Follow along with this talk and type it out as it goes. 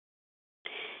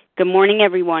Good morning,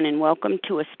 everyone, and welcome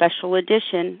to a special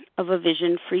edition of A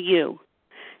Vision for You.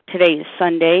 Today is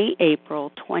Sunday,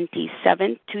 April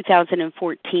 27,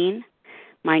 2014.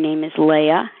 My name is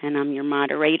Leah, and I'm your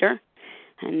moderator.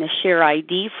 And the share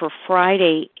ID for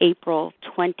Friday, April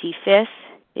 25th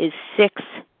is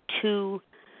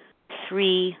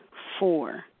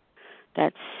 6234.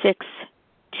 That's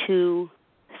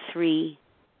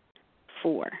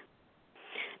 6234.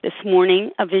 This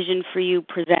morning, A Vision for You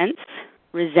presents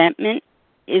Resentment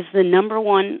is the number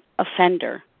one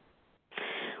offender.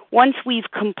 Once we've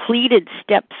completed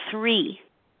step 3,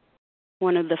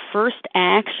 one of the first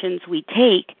actions we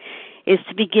take is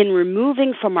to begin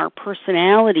removing from our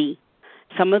personality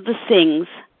some of the things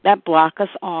that block us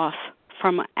off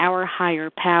from our higher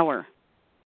power.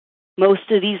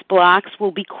 Most of these blocks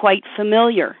will be quite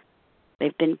familiar.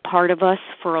 They've been part of us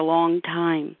for a long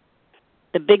time.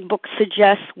 The Big Book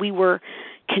suggests we were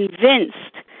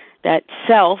convinced that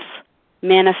self,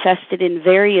 manifested in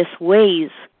various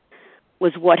ways,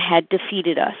 was what had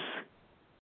defeated us.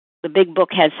 The Big Book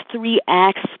has 3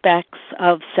 aspects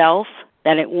of self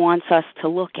that it wants us to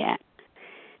look at.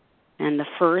 And the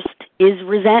first is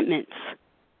resentments,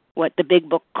 what the Big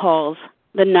Book calls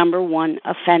the number one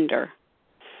offender.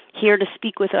 Here to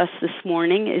speak with us this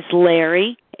morning is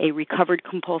Larry, a recovered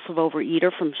compulsive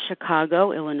overeater from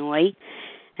Chicago, Illinois.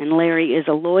 And Larry is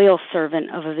a loyal servant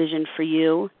of A Vision for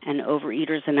You and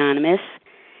Overeaters Anonymous,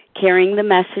 carrying the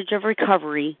message of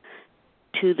recovery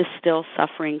to the still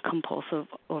suffering compulsive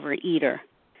overeater.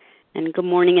 And good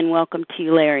morning and welcome to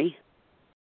you, Larry.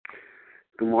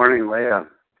 Good morning, Leah.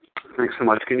 Thanks so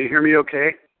much. Can you hear me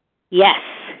okay? Yes.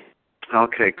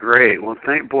 Okay, great. Well,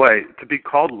 to be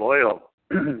called loyal,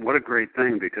 what a great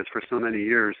thing, because for so many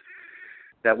years,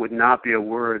 that would not be a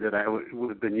word that would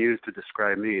have been used to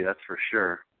describe me. That's for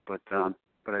sure. But I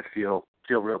feel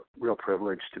real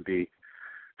privileged to be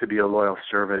a loyal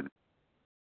servant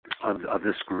of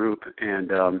this group.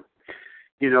 And I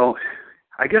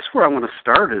guess where I want to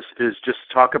start is just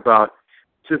talk about,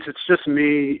 since it's just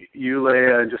me, you,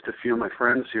 Leah, and just a few of my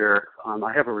friends here.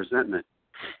 I have a resentment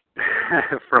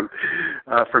from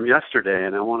yesterday,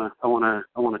 and I want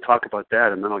to talk about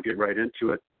that, and then I'll get right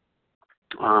into it.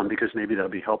 Because maybe that'll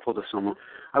be helpful to someone.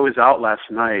 I was out last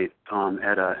night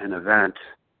at an event,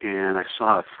 and I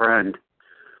saw a friend,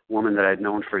 woman that I'd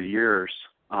known for years.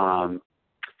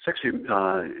 It's actually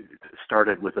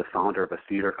started with the founder of a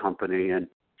theater company, and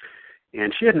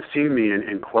she hadn't seen me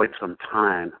in quite some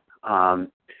time. I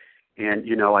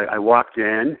walked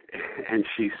in, and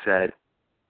she said,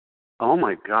 "Oh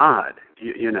my God,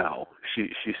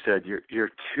 she said,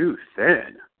 you're too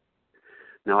thin."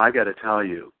 Now I got to tell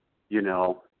you.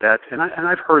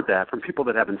 I've heard that from people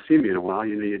that haven't seen me in a while.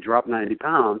 You drop 90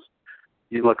 pounds,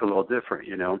 you look a little different,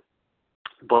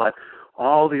 But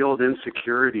all the old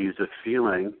insecurities of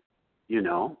feeling,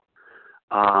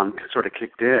 sort of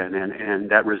kicked in, and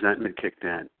that resentment kicked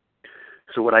in.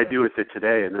 So what I do with it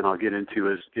today, and then I'll get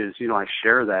into is I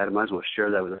share that. I might as well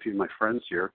share that with a few of my friends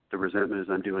here. The resentment as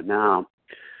I'm doing now,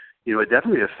 it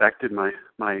definitely affected my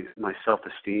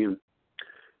self-esteem,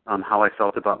 how I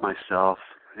felt about myself,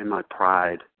 and my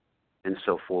pride, and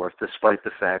so forth, despite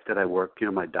the fact that I work,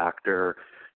 my doctor,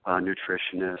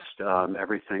 nutritionist,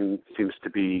 everything seems to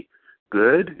be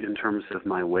good in terms of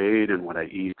my weight and what I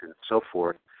eat and so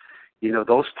forth.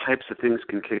 Those types of things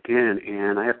can kick in,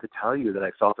 and I have to tell you that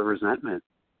I felt the resentment.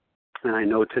 And I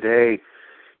know today,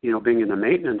 being in the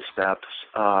maintenance steps,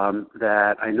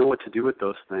 that I know what to do with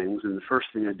those things. And the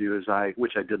first thing I do is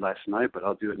which I did last night, but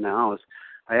I'll do it now, is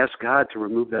I ask God to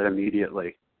remove that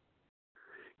immediately.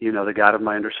 The God of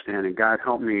my understanding. God,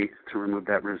 help me to remove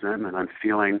that resentment. I'm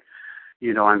feeling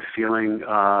a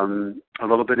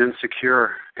little bit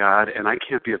insecure, God, and I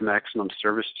can't be of maximum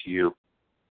service to you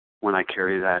when I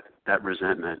carry that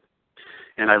resentment.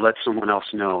 And I let someone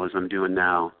else know, as I'm doing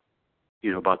now,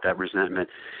 about that resentment.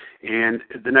 And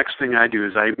the next thing I do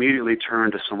is I immediately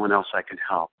turn to someone else I can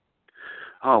help.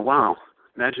 Oh, wow.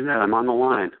 Imagine that, I'm on the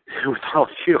line with all of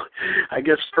you. I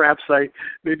guess perhaps I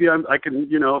can,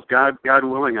 if God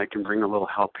willing, I can bring a little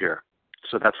help here.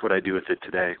 So that's what I do with it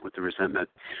today, with the resentment.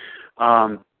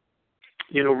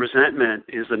 Resentment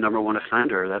is the number one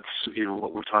offender. That's,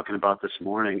 what we're talking about this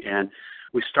morning. And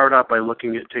we start out by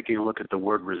taking a look at the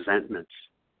word resentment.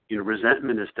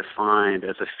 Resentment is defined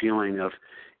as a feeling of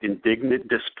indignant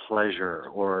displeasure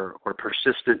or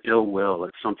persistent ill will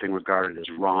at something regarded as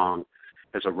wrong,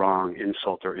 as a wrong,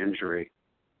 insult, or injury.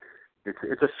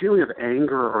 It's a feeling of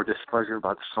anger or displeasure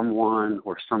about someone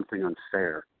or something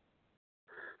unfair.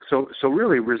 So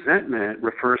really, resentment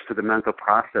refers to the mental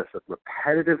process of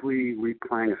repetitively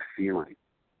replaying a feeling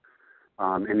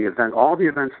and all the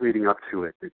events leading up to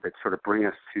it that sort of bring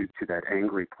us to that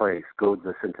angry place, goads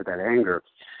us into that anger.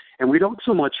 And we don't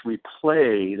so much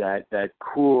replay that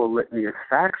cool litany of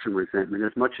facts and resentment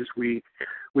as much as we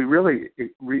really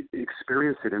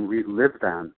experience it and relive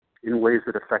them in ways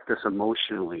that affect us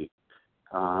emotionally,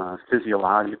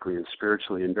 physiologically, and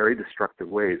spiritually in very destructive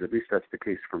ways. At least that's the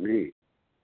case for me.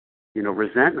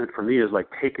 Resentment for me is like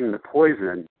taking the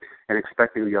poison and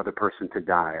expecting the other person to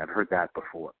die. I've heard that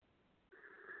before.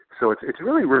 So it's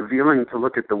really revealing to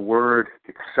look at the word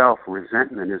itself.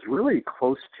 Resentment is really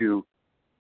close to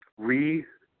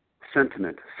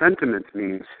re-sentiment. Sentiment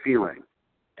means feeling,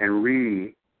 and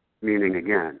meaning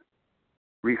again.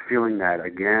 Re-feeling that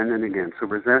again and again. So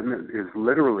resentment is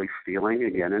literally feeling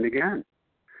again and again.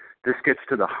 This gets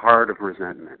to the heart of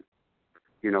resentment.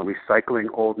 Recycling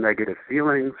old negative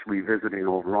feelings, revisiting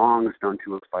old wrongs done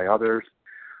to us by others.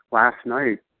 Last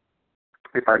night,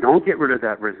 if I don't get rid of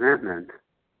that resentment,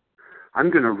 I'm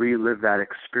going to relive that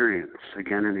experience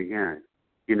again and again.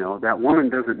 That woman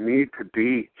doesn't need to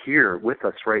be here with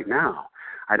us right now.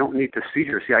 I don't need to see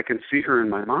her. See, I can see her in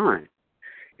my mind.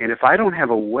 And if I don't have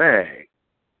a way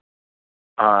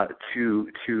to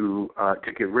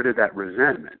get rid of that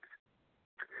resentment,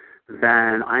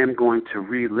 then I am going to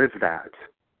relive that.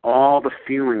 All the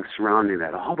feelings surrounding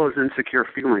that, all those insecure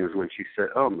feelings when she said,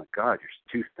 "Oh my God, you're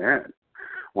too thin.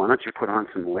 Why don't you put on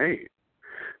some weight?"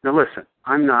 Now listen,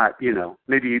 I'm not,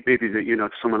 maybe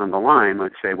that, someone on the line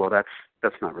might say, well, that's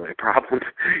not really a problem.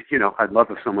 I'd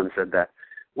love if someone said that.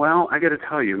 Well, I got to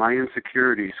tell you, my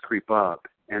insecurities creep up,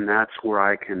 and that's where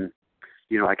I can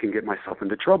get myself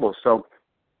into trouble. So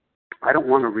I don't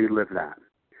want to relive that.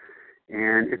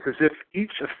 And it's as if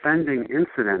each offending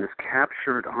incident is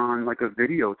captured on like a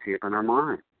videotape in our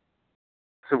mind.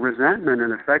 So resentment,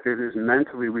 in effect, is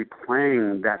mentally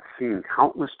replaying that scene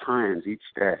countless times each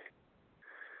day.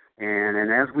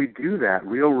 And as we do that,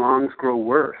 real wrongs grow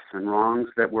worse, and wrongs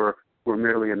that were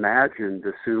merely imagined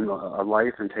assume a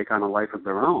life and take on a life of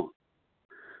their own.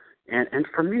 And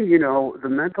for me, the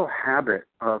mental habit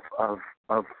of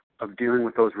dealing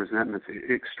with those resentments,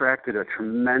 it extracted a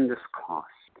tremendous cost.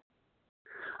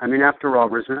 I mean, after all,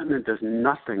 resentment does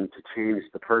nothing to change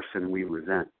the person we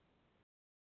resent,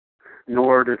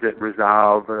 nor does it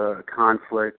resolve a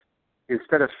conflict.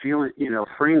 Instead of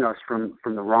freeing us from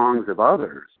the wrongs of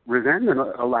others, resentment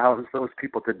allows those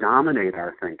people to dominate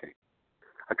our thinking,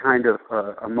 a kind of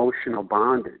emotional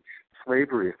bondage,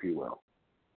 slavery, if you will.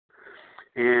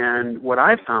 And what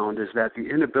I've found is that the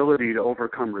inability to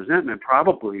overcome resentment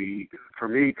probably, for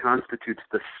me, constitutes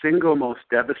the single most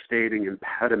devastating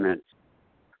impediment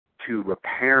to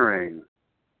repairing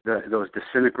those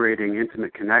disintegrating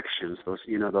intimate connections, those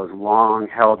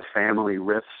long-held family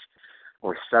rifts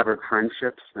or severed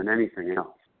friendships than anything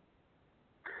else.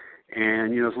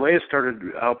 And, as Leah started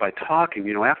out by talking,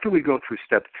 after we go through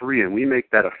step 3 and we make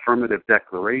that affirmative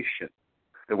declaration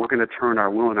that we're going to turn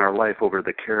our will and our life over to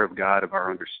the care of God of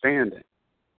our understanding,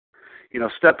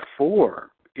 step 4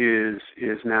 is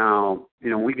now,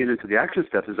 when we get into the action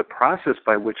steps, is a process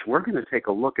by which we're going to take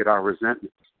a look at our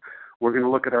resentments. We're going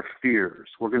to look at our fears.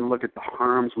 We're going to look at the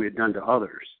harms we had done to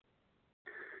others.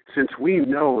 Since we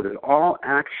know that all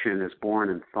action is born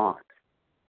in thought,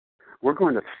 we're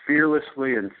going to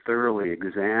fearlessly and thoroughly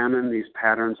examine these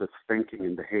patterns of thinking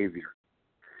and behavior.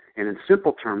 And in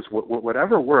simple terms,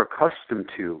 whatever we're accustomed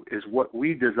to is what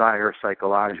we desire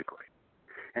psychologically.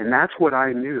 And that's what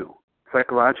I knew,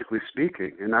 psychologically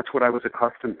speaking, and that's what I was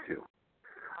accustomed to.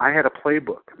 I had a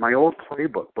playbook, my old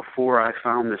playbook, before I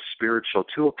found this spiritual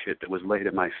toolkit that was laid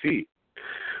at my feet,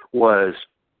 was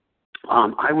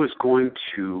I was going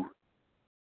to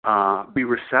be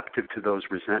receptive to those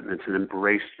resentments and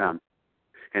embrace them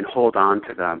and hold on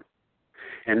to them.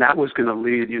 And that was going to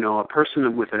lead, a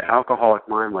person with an alcoholic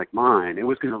mind like mine, it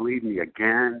was going to lead me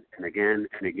again and again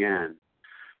and again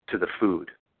to the food.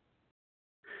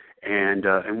 And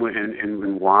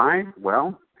why?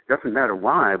 Well, it doesn't matter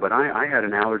why, but I had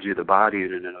an allergy of the body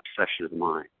and an obsession of the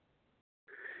mind.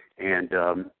 And,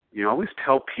 I always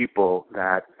tell people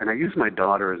that, and I use my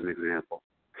daughter as an example.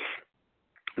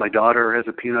 My daughter has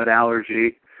a peanut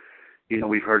allergy.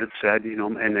 We've heard it said,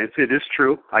 and it is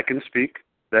true. I can speak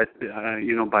that,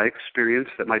 by experience,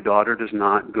 that my daughter does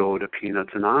not go to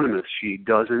Peanuts Anonymous. She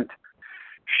has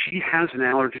an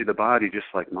allergy to the body just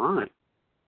like mine.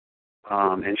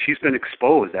 And she's been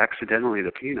exposed accidentally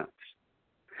to peanuts.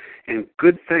 And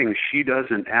good thing she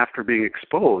doesn't, after being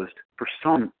exposed, for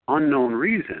some unknown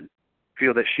reason,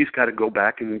 feel that she's got to go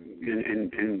back and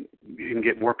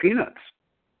get more peanuts.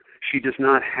 She does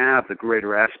not have the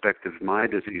greater aspect of my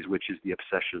disease, which is the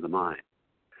obsession of the mind.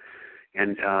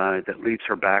 and that leads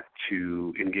her back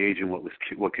to engage in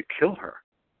what could kill her.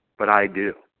 But I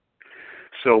do.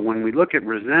 So when we look at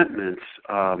resentments,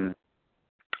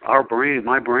 my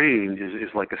brain is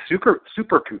like a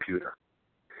supercomputer,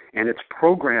 and it's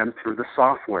programmed through the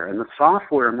software. And the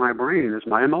software in my brain is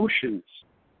my emotions.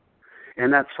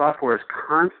 And that software is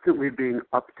constantly being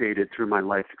updated through my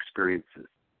life experiences.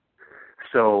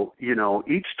 So,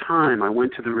 each time I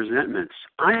went to the resentments,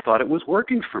 I thought it was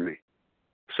working for me.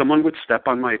 Someone would step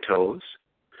on my toes,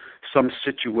 some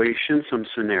situation, some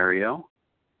scenario,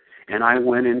 and I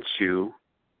went into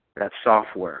that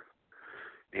software.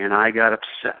 And I got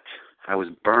upset. I was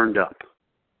burned up.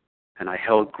 And I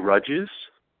held grudges.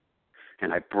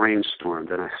 And I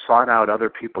brainstormed. And I sought out other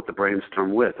people to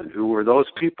brainstorm with. And who were those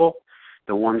people?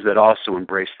 The ones that also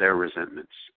embraced their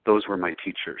resentments. Those were my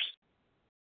teachers.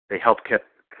 They helped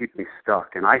keep me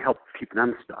stuck. And I helped keep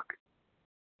them stuck.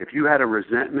 If you had a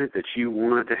resentment that you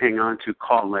wanted to hang on to,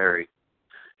 call Larry.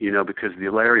 Because the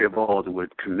Larry of old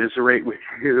would commiserate with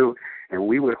you. And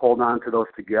we would hold on to those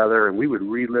together, and we would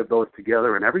relive those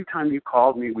together. And every time you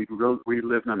called me, we'd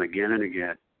relive them again and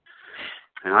again.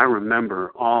 And I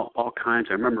remember all kinds.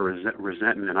 I remember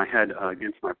resentment I had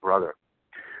against my brother.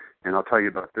 And I'll tell you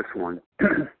about this one.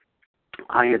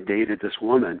 I had dated this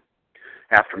woman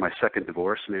after my second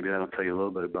divorce. Maybe that'll tell you a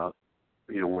little bit about,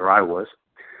 where I was.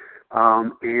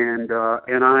 And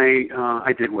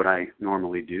I did what I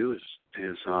normally do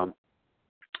is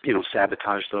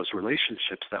sabotage those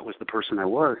relationships. That was the person I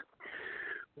was.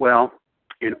 Well,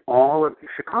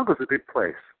 Chicago's a big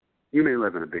place. You may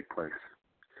live in a big place.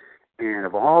 And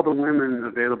of all the women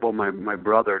available, my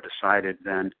brother decided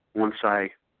then, once I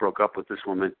broke up with this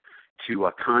woman, to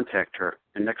contact her.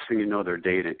 And next thing you know, they're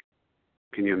dating.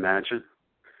 Can you imagine?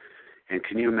 And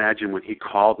can you imagine when he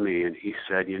called me and he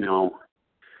said,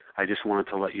 I just wanted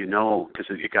to let you know, because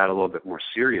it got a little bit more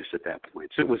serious at that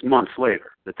point. So it was months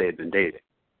later that they had been dating.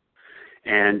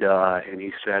 And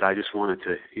he said, I just wanted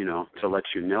to let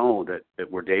you know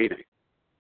that we're dating.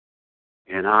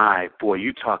 And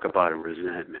you talk about a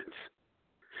resentment.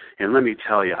 And let me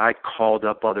tell you, I called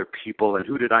up other people, and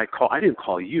who did I call? I didn't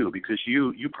call you because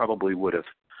you probably would have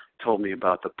told me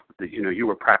about you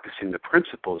were practicing the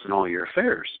principles in all your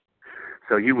affairs.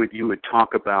 So you would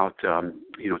talk about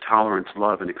tolerance,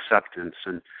 love, and acceptance,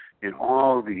 and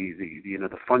all the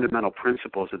fundamental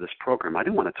principles of this program. I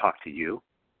didn't want to talk to you.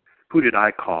 Who did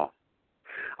I call?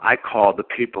 I called the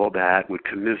people that would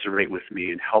commiserate with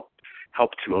me and help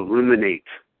to illuminate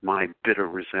my bitter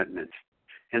resentment.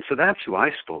 And so that's who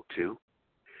I spoke to.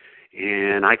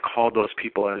 And I called those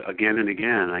people again and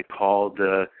again. I called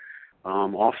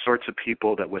all sorts of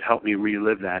people that would help me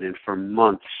relive that. And for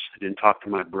months, I didn't talk to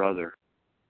my brother.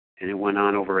 And it went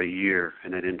on over a year,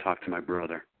 and I didn't talk to my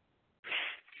brother.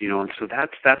 And so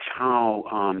that's how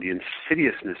the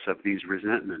insidiousness of these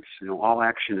resentments, all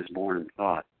action is born in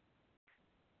thought.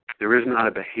 There is not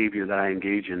a behavior that I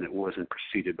engage in that wasn't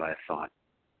preceded by a thought.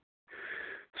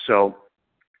 So,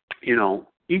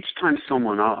 each time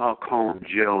someone, I'll call him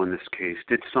Joe in this case,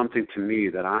 did something to me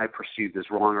that I perceived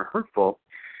as wrong or hurtful,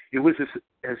 it was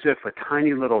as if a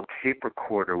tiny little tape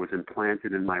recorder was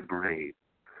implanted in my brain.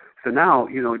 So now,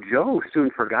 Joe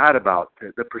soon forgot about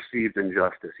the perceived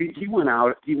injustice. He went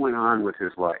on with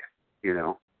his life,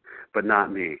 but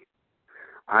not me.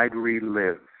 I'd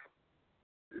relive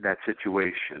that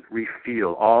situation,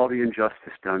 refeel all the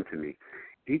injustice done to me.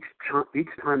 Each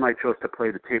time I chose to play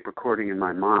the tape recording in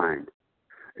my mind,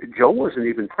 Joe wasn't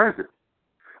even present.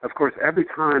 Of course, every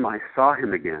time I saw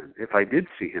him again, if I did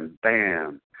see him,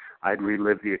 bam, I'd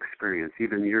relive the experience,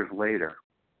 even years later.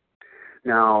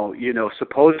 Now,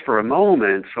 suppose for a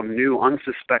moment some new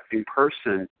unsuspecting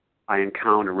person I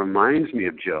encounter reminds me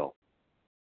of Joe.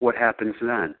 What happens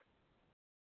then?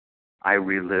 I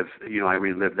relive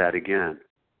that again,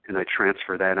 and I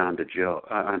transfer that onto Joe,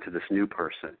 onto this new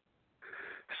person.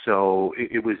 So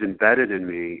it was embedded in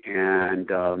me, and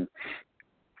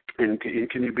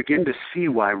can you begin to see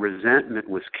why resentment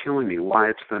was killing me? Why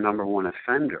it's the number one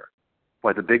offender?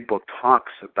 Why the big book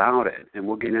talks about it, and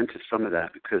we'll get into some of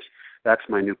that because that's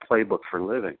my new playbook for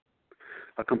living.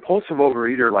 A compulsive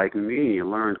overeater like me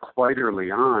learned quite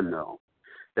early on, though,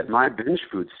 that my binge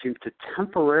food seemed to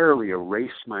temporarily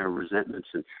erase my resentments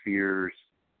and fears.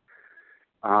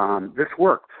 This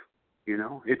worked,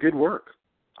 it did work.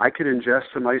 I could ingest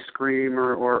some ice cream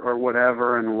or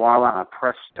whatever, and voila,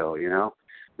 presto,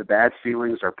 the bad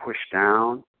feelings are pushed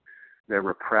down, they're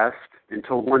repressed,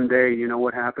 until one day,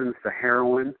 what happens? The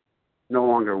heroin no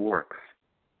longer works.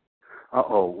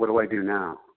 What do I do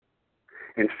now?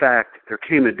 In fact, there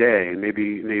came a day,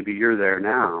 maybe you're there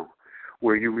now,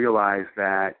 where you realize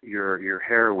that your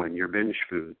heroin, your binge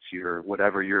foods, your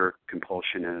whatever your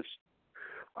compulsion is,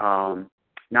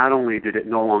 not only did it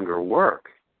no longer work,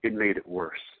 it made it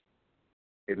worse.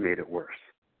 It made it worse.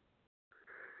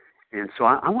 And so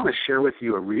I want to share with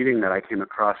you a reading that I came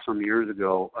across some years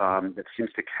ago that seems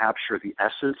to capture the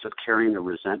essence of carrying a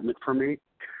resentment for me.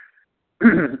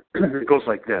 It goes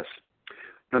like this.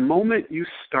 The moment you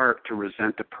start to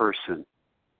resent a person,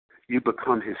 you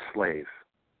become his slave.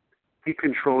 He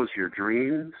controls your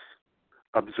dreams,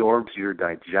 absorbs your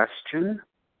digestion,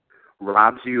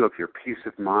 robs you of your peace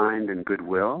of mind and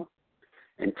goodwill,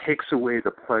 and takes away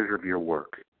the pleasure of your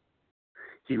work.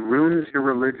 He ruins your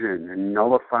religion and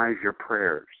nullifies your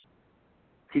prayers.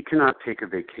 He cannot take a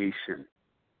vacation,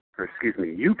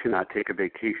 you cannot take a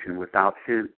vacation without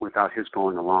his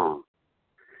going along.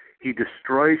 He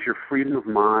destroys your freedom of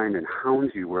mind and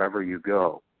hounds you wherever you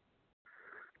go.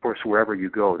 Of course, wherever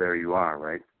you go, there you are,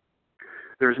 right?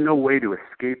 There's no way to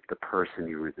escape the person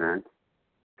you resent.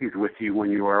 He's with you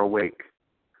when you are awake.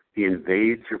 He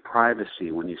invades your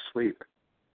privacy when you sleep.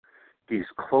 He's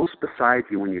close beside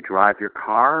you when you drive your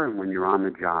car and when you're on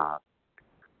the job.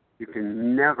 You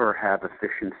can never have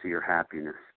efficiency or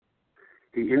happiness.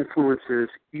 He influences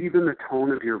even the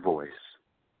tone of your voice.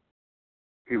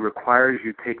 He requires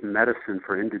you take medicine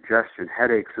for indigestion,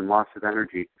 headaches, and loss of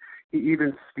energy. He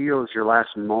even steals your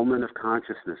last moment of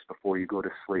consciousness before you go to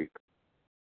sleep.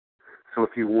 So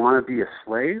if you want to be a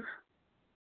slave,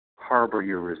 harbor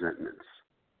your resentments.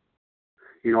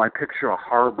 You know, I picture a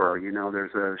harbor. You know,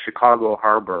 there's a Chicago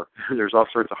harbor. There's all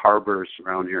sorts of harbors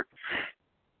around here.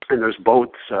 And there's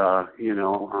boats,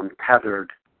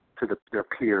 tethered to their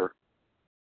pier.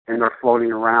 And they're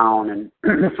floating around, and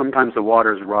sometimes the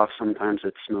water's rough, sometimes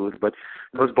it's smooth, but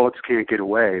those boats can't get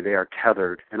away. They are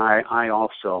tethered. And I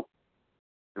also,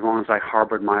 as long as I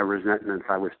harbored my resentments,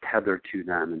 I was tethered to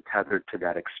them and tethered to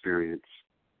that experience.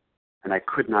 And I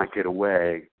could not get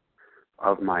away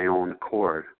of my own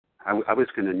accord. I was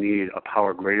going to need a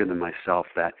power greater than myself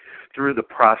that through the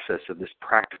process of this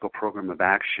practical program of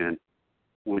action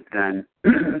would then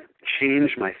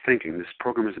change my thinking. This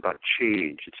program is about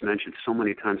change. It's mentioned so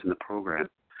many times in the program.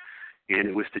 And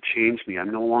it was to change me.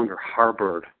 I'm no longer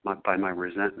harbored by my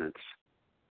resentments.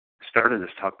 I started this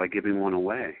talk by giving one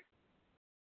away.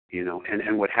 You know,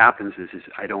 and what happens is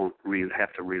I don't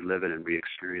have to relive it and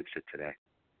re-experience it today.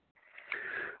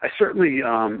 I certainly,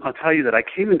 I'll tell you that I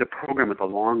came into program with a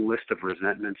long list of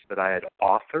resentments that I had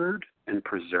authored and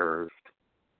preserved,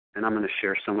 and I'm going to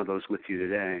share some of those with you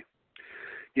today.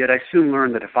 Yet I soon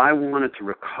learned that if I wanted to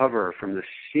recover from this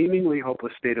seemingly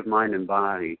hopeless state of mind and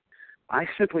body, I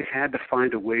simply had to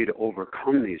find a way to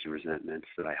overcome these resentments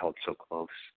that I held so close,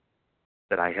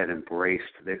 that I had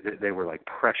embraced. They were like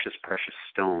precious, precious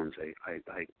stones.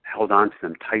 I held on to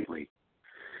them tightly.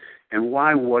 And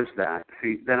why was that?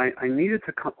 See, that I needed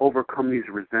to overcome these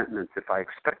resentments if I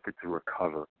expected to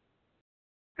recover.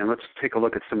 And let's take a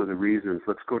look at some of the reasons.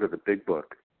 Let's go to the Big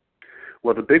Book.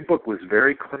 Well, the Big Book was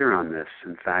very clear on this.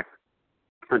 In fact,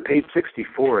 on page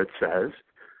 64 it says,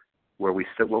 where we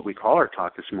said what we call our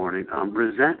talk this morning,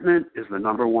 resentment is the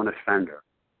number one offender.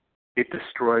 It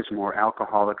destroys more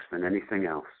alcoholics than anything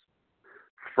else.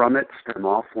 From it stem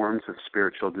all forms of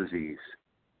spiritual disease.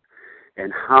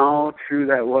 And how true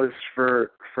that was for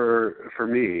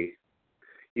me,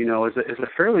 you know, as a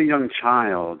fairly young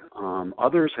child,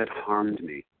 others had harmed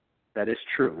me. That is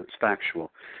true. It's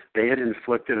factual. They had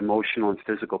inflicted emotional and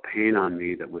physical pain on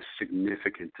me that was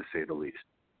significant, to say the least.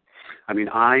 I mean,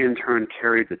 I in turn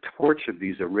carried the torch of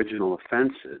these original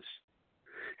offenses.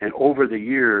 And over the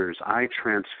years, I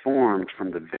transformed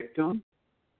from the victim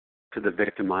to the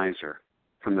victimizer,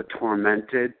 from the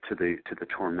tormented to the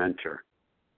tormentor.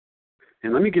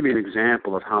 And let me give you an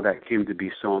example of how that came to be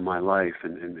so in my life,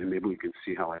 and maybe we can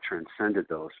see how I transcended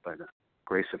those by the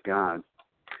grace of God.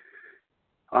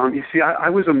 You see, I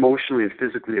was emotionally and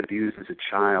physically abused as a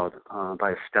child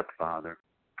by a stepfather.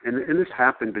 And this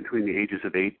happened between the ages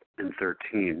of 8 and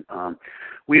 13.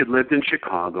 We had lived in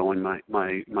Chicago, and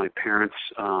my parents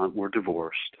were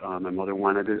divorced. My mother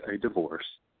wanted a divorce,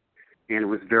 and it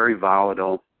was very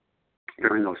volatile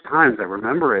during those times. I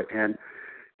remember it. And,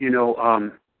 you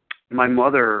know, my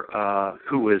mother,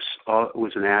 who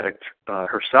was an addict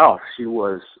herself, she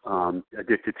was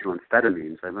addicted to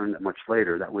amphetamines. I learned that much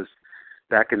later. That was,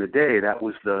 back in the day, that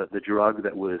was the drug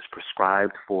that was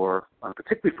prescribed for,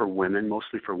 particularly for women,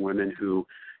 mostly for women who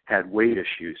had weight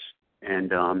issues.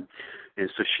 And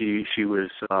so she was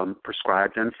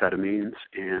prescribed amphetamines,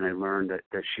 and I learned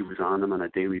that she was on them on a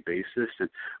daily basis. And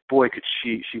boy, could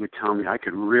she would tell me I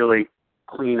could really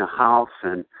clean a house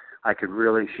and I could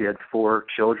really. She had 4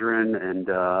 children, and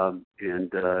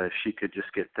she could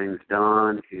just get things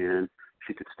done, and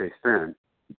she could stay thin.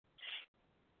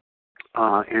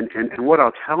 And what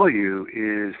I'll tell you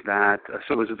is that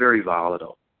so it was very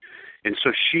volatile. And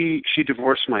so she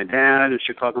divorced my dad in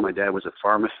Chicago. My dad was a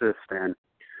pharmacist, and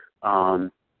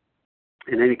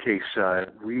in any case,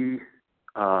 we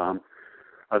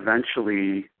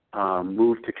eventually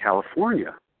moved to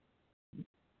California.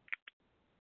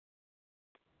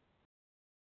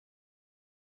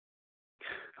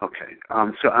 Okay.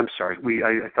 So I'm sorry.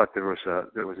 I thought there was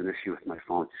an issue with my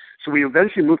phone. So we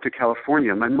eventually moved to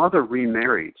California. My mother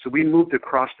remarried, so we moved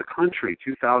across the country,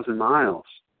 2,000 miles.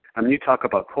 I mean, you talk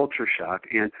about culture shock.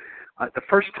 And the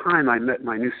first time I met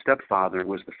my new stepfather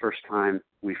was the first time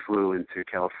we flew into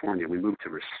California. We moved to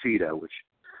Reseda, which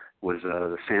was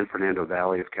the San Fernando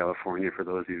Valley of California, for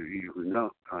those of you who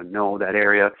know that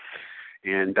area.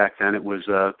 And back then it was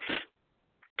a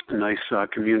nice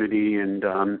community, and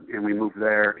we moved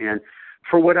there. And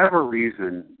for whatever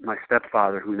reason, my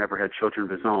stepfather, who never had children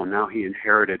of his own, now he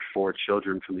inherited 4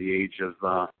 children from the age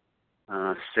of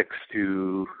 6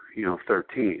 to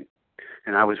 13,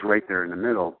 and I was right there in the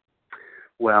middle.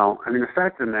 Well, I mean, the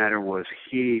fact of the matter was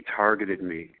he targeted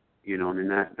me. I mean,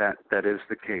 that is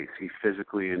the case. He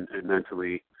physically and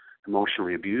mentally,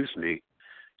 emotionally abused me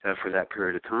for that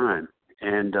period of time,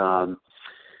 and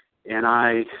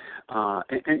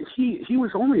he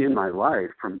was only in my life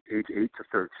from age 8 to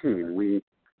 13.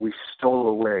 We stole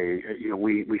away.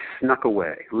 We snuck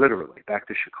away, literally, back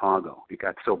to Chicago. It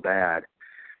got so bad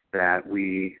that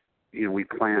we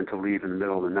planned to leave in the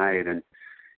middle of the night,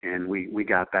 and we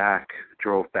got back,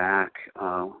 drove back,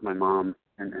 my mom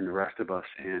and the rest of us,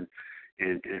 and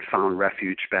found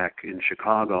refuge back in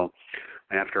Chicago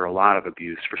after a lot of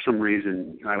abuse. For some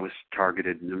reason, I was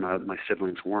targeted, and my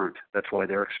siblings weren't. That's why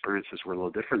their experiences were a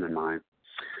little different than mine.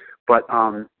 But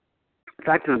the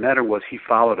fact of the matter was, he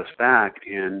followed us back,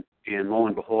 and lo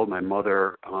and behold, my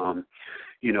mother,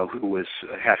 who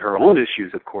had her own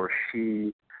issues, of course,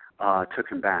 she took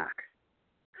him back.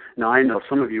 Now, I know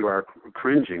some of you are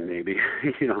cringing, maybe,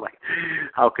 like,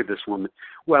 how could this woman?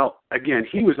 Well, again,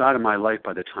 he was out of my life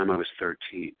by the time I was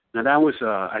 13. Now, that was,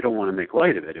 I don't want to make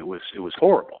light of it. It was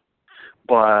horrible.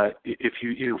 But if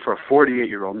for a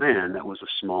 48-year-old man, that was a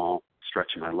small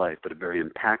stretch in my life, but a very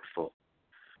impactful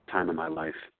time in my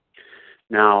life.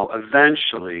 Now,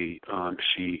 eventually,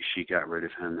 she got rid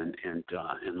of him,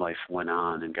 and life went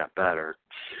on and got better.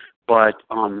 But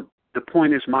the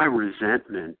point is, my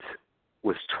resentment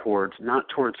was not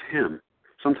towards him.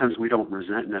 Sometimes we don't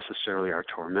resent necessarily our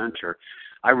tormentor.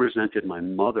 I resented my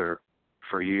mother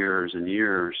for years and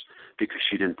years because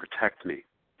she didn't protect me,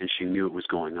 and she knew it was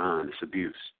going on, this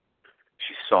abuse.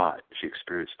 She saw it. She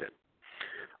experienced it.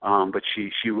 But she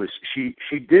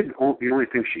did the only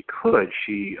thing she could.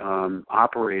 She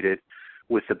operated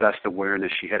with the best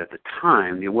awareness she had at the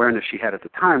time. The awareness she had at the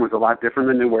time was a lot different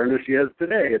than the awareness she has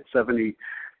today at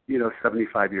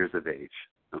 75 years of age.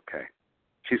 Okay.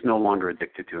 She's no longer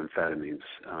addicted to amphetamines,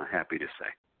 happy to say.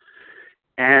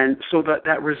 And so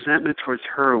that resentment towards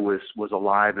her was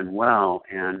alive and well,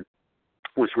 and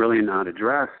was really not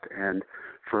addressed, and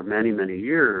for many, many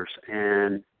years.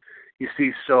 And you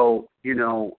see, so,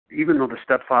 even though the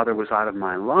stepfather was out of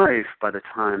my life by the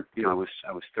time, I was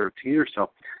 13 or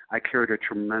so, I carried a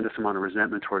tremendous amount of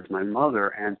resentment towards my mother.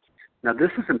 And now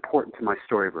this is important to my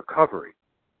story of recovery,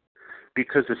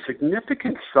 because a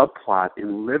significant subplot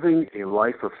in living a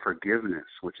life of forgiveness,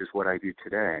 which is what I do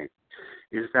today,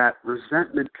 is that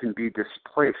resentment can be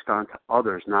displaced onto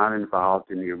others not involved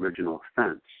in the original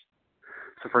offense.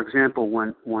 So, for example,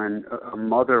 when a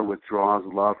mother withdraws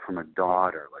love from a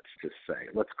daughter,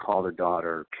 let's call the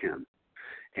daughter Kim,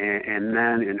 and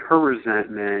then in her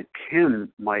resentment,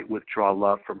 Kim might withdraw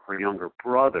love from her younger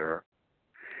brother,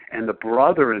 and the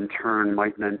brother, in turn,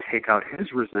 might then take out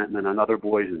his resentment on other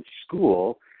boys in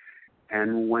school.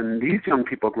 And when these young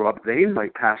people grow up, they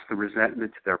might pass the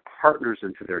resentment to their partners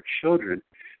and to their children.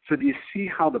 So do you see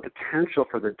how the potential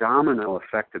for the domino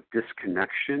effect of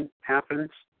disconnection happens?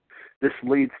 This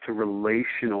leads to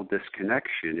relational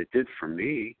disconnection. It did for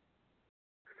me.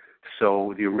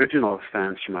 So the original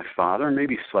offense for my father, and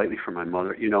maybe slightly for my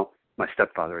mother, my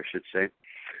stepfather, I should say,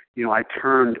 I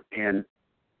turned and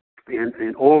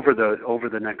over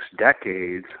the next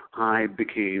decades, I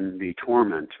became the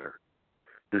tormentor,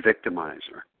 the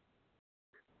victimizer,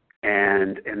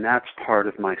 and that's part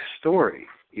of my story.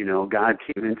 God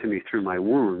came into me through my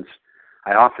wounds.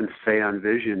 I often say on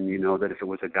Vision, that if it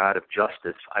was a God of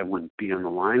justice, I wouldn't be on the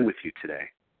line with you today.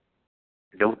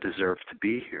 I don't deserve to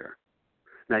be here,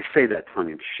 and I say that tongue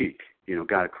in cheek.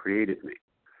 God created me,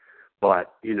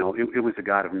 But, it was a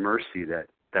God of mercy that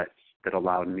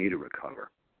allowed me to recover.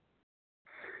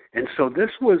 And so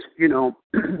this was,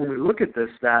 when we look at this,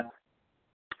 that,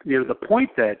 the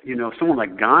point that, someone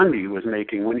like Gandhi was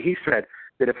making when he said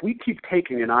that if we keep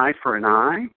taking an eye for an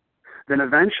eye, then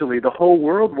eventually the whole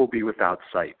world will be without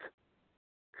sight.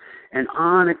 And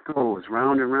on it goes,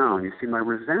 round and round. You see, my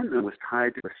resentment was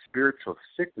tied to a spiritual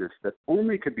sickness that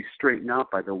only could be straightened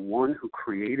out by the one who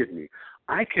created me.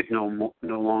 I could no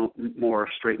more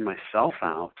straighten myself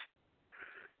out.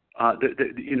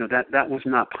 That was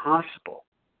not possible.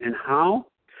 And how?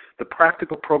 The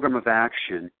practical program of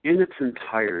action in its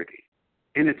entirety,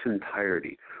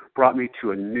 brought me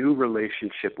to a new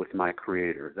relationship with my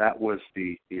Creator. That was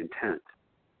the intent.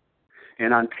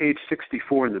 And on page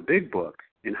 64 in the Big Book,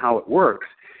 in How It Works,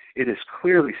 it is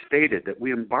clearly stated that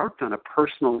we embarked on a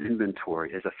personal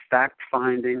inventory as a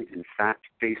fact-finding and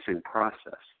fact-facing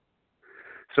process.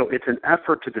 So it's an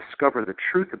effort to discover the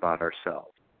truth about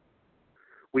ourselves.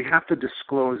 We have to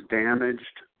disclose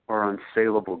damaged or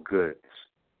unsaleable goods.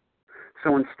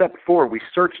 So in step 4, we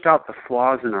searched out the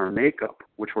flaws in our makeup,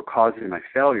 which were causing my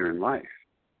failure in life.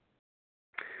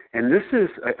 And this is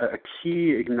a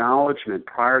key acknowledgement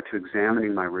prior to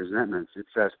examining my resentments. It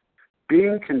says,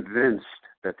 being convinced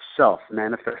that self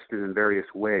manifested in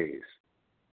various ways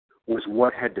was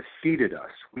what had defeated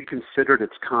us. We considered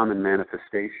its common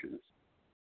manifestations.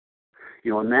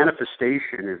 A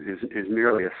manifestation is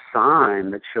merely a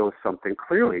sign that shows something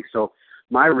clearly. So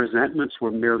my resentments were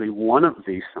merely one of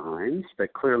these signs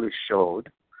that clearly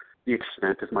showed the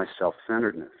extent of my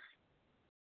self-centeredness.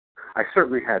 I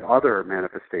certainly had other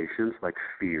manifestations like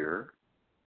fear,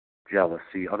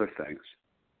 jealousy, other things.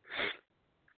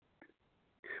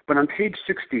 But on page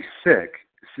 66,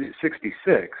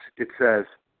 it says,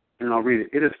 and I'll read it,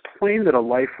 it is plain that a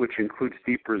life which includes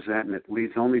deep resentment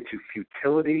leads only to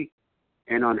futility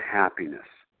and unhappiness.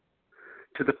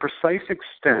 To the precise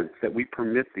extent that we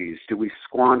permit these, do we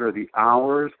squander the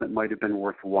hours that might have been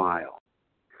worthwhile.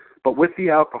 But with the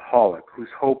alcoholic, whose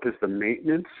hope is the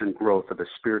maintenance and growth of a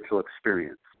spiritual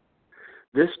experience,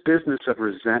 this business of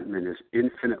resentment is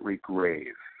infinitely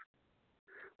grave.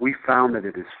 We found that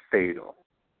it is fatal.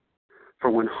 For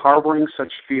when harboring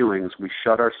such feelings, we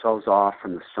shut ourselves off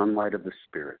from the sunlight of the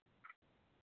Spirit.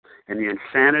 And the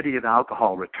insanity of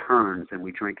alcohol returns and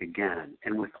we drink again.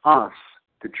 And with us,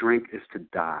 the drink is to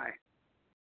die.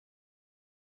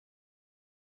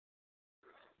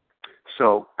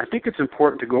 So I think it's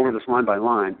important to go over this line by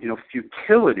line.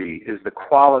 Futility is the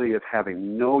quality of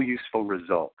having no useful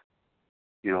result.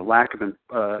 Lack of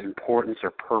importance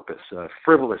or purpose,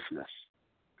 frivolousness.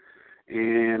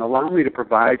 And allow me to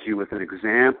provide you with an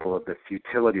example of the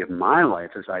futility of my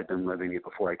life as I'd been living it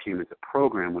before I came into the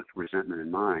program with resentment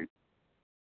in mind.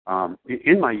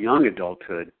 In my young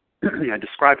adulthood, I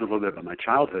described a little bit about my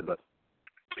childhood, but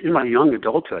in my young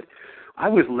adulthood, I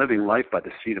was living life by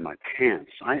the seat of my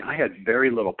pants. I had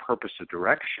very little purpose or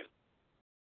direction.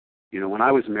 When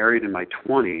I was married in my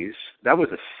 20s, that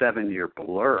was a 7-year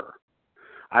blur.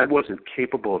 I wasn't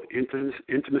capable of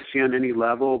intimacy on any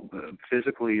level,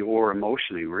 physically or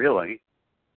emotionally, really.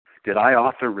 Did I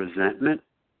author resentment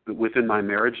within my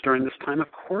marriage during this time?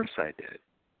 Of course I did.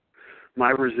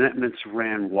 My resentments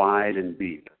ran wide and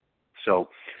deep. So,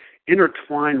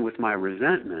 intertwined with my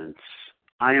resentments,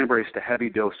 I embraced a heavy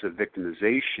dose of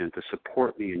victimization to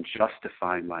support me in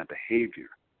justifying my behavior.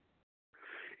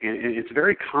 And it's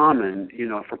very common,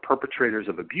 for perpetrators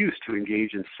of abuse to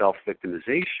engage in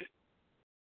self-victimization.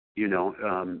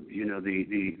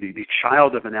 The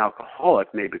child of an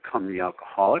alcoholic may become the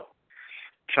alcoholic.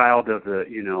 Child of the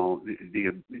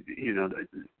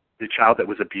child that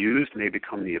was abused may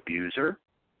become the abuser.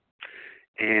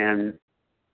 And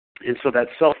so that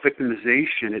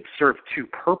self-victimization, it served two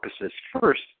purposes.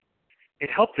 First, it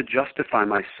helped to justify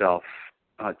myself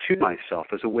to myself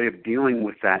as a way of dealing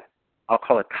with that, I'll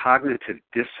call it cognitive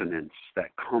dissonance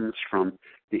that comes from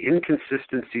the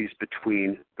inconsistencies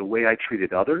between the way I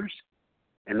treated others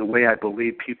and the way I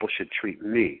believe people should treat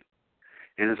me.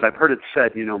 And as I've heard it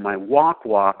said, my walk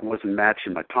wasn't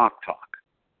matching my talk.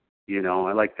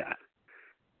 I like that.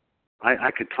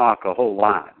 I could talk a whole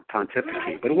lot,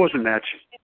 pontificate, but it wasn't matching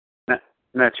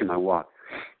my walk.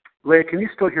 Leah, can you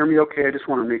still hear me okay? I just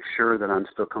want to make sure that I'm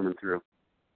still coming through.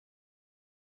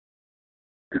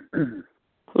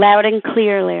 Loud and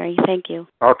clear, Larry. Thank you.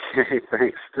 Okay,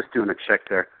 thanks. Just doing a check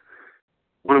there.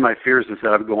 One of my fears is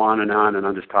that I would go on and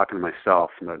I'm just talking to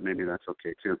myself, but maybe that's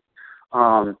okay too.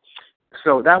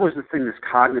 So that was the thing, this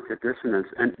cognitive dissonance.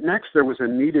 And next, there was a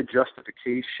needed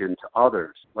justification to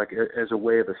others, like as a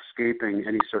way of escaping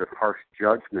any sort of harsh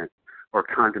judgment or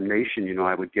condemnation,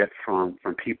 I would get from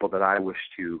people that I wish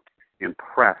to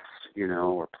impress,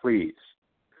 or please.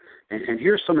 And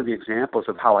here's some of the examples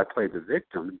of how I played the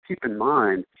victim. Keep in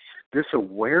mind, this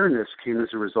awareness came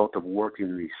as a result of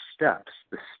working these steps.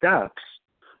 The steps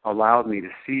allowed me to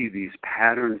see these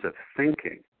patterns of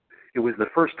thinking. It was the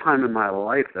first time in my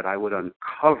life that I would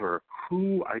uncover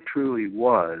who I truly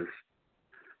was,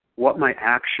 what my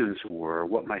actions were,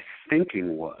 what my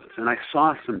thinking was. And I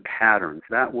saw some patterns.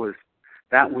 That was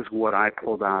what I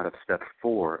pulled out of step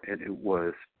 4, and it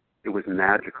was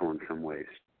magical in some ways.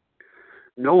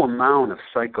 No amount of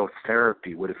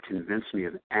psychotherapy would have convinced me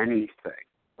of anything,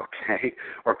 okay,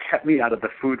 or kept me out of the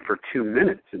food for 2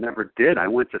 minutes. It never did. I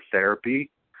went to therapy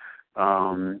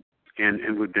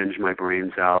and would binge my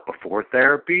brains out before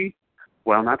therapy.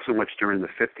 Well, not so much during the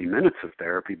 50 minutes of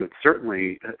therapy, but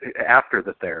certainly after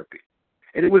the therapy.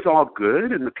 And it was all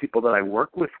good, and the people that I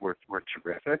worked with were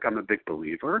terrific. I'm a big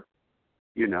believer,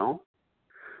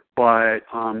 but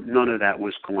none of that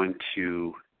was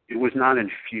it was not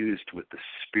infused with the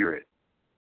Spirit.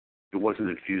 It wasn't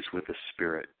infused with the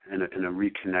Spirit and a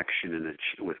reconnection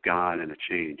with God and a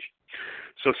change.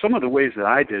 So some of the ways that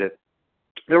I did it,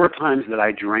 there were times that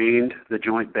I drained the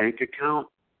joint bank account,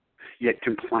 yet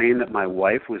complained that my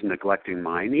wife was neglecting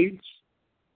my needs.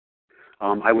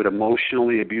 I would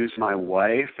emotionally abuse my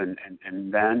wife, and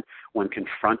then when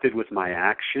confronted with my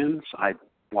actions, I'd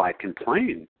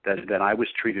complain that I was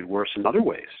treated worse in other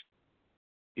ways.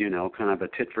 Kind of a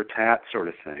tit-for-tat sort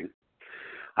of thing.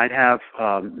 I'd have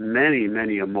many,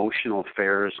 many emotional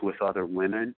affairs with other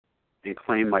women and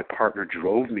claim my partner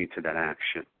drove me to that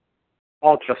action.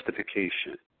 All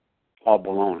justification, all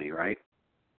baloney, right?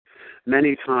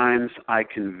 Many times I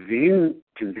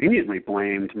conveniently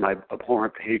blamed my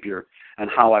abhorrent behavior and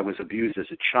how I was abused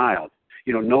as a child.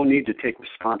 No need to take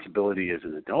responsibility as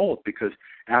an adult because,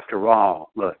 after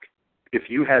all, look, if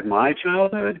you had my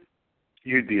childhood,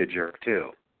 you'd be a jerk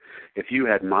too. If you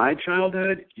had my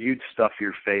childhood, you'd stuff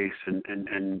your face and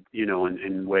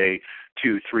weigh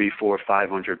 2, 3, 4,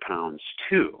 500 pounds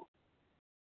too.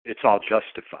 It's all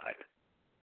justified.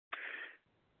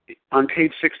 On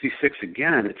page 66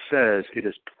 again, it says, it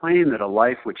is plain that a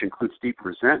life which includes deep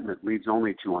resentment leads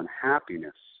only to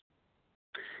unhappiness.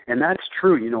 And that's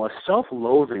true. A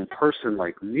self-loathing person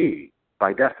like me,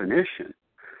 by definition,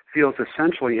 feels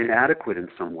essentially inadequate in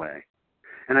some way.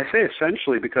 And I say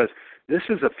essentially because this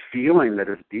is a feeling that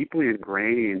is deeply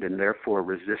ingrained and therefore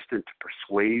resistant to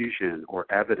persuasion or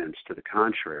evidence to the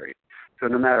contrary. So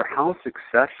no matter how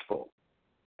successful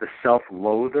the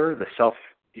self-loather, the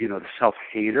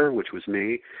self-hater, which was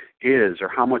me, is, or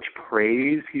how much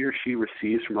praise he or she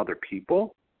receives from other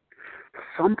people,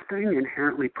 something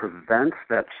inherently prevents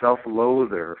that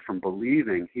self-loather from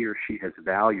believing he or she has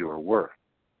value or worth.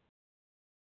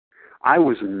 I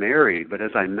was married, but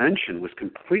as I mentioned, was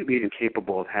completely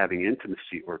incapable of having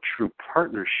intimacy or true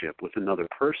partnership with another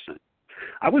person.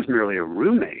 I was merely a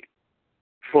roommate,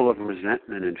 full of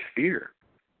resentment and fear.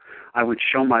 I would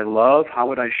show my love. How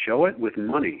would I show it? With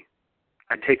money.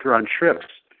 I'd take her on trips.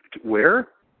 Where?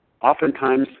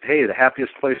 Oftentimes, hey, the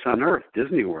happiest place on earth,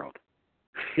 Disney World.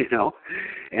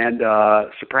 And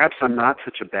so perhaps I'm not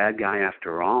such a bad guy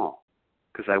after all,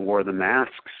 because I wore the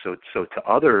mask. So to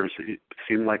others, it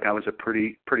seemed like I was a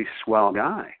pretty swell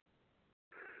guy.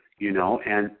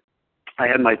 And I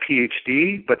had my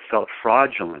PhD, but felt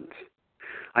fraudulent.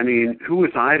 I mean, who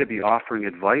was I to be offering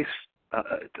advice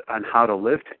on how to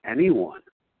live to anyone?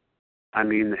 I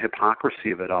mean, the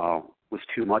hypocrisy of it all was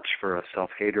too much for a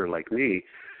self-hater like me.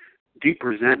 Deep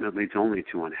resentment leads only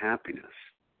to unhappiness.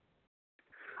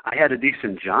 I had a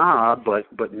decent job,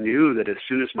 but knew that as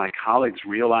soon as my colleagues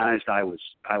realized I was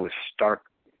stark,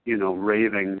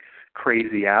 raving,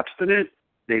 crazy abstinent,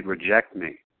 they'd reject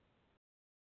me.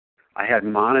 I had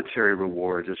monetary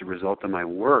rewards as a result of my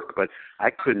work, but I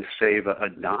couldn't save a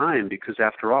dime because,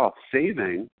 after all,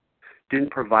 saving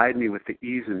didn't provide me with the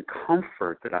ease and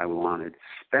comfort that I wanted.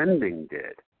 Spending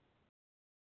did.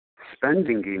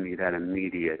 Spending gave me that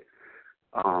immediate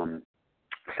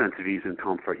sense of ease and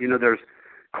comfort. There's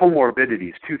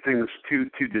comorbidities,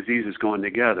 two diseases going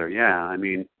together. Yeah, I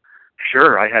mean,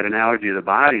 sure, I had an allergy to the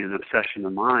body and an obsession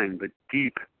of mind, but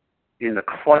deep in the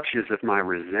clutches of my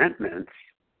resentments,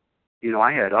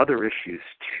 I had other issues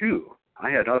too.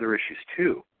 I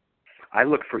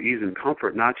looked for ease and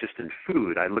comfort not just in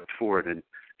food. I looked for it in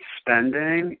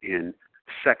spending, in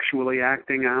sexually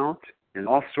acting out, in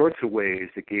all sorts of ways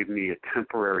that gave me a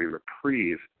temporary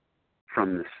reprieve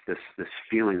from this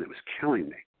feeling that was killing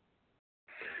me.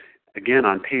 Again,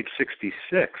 on page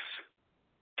 66,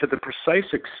 to the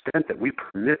precise extent that we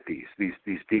permit these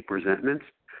deep resentments,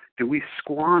 do we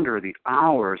squander the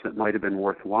hours that might have been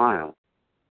worthwhile?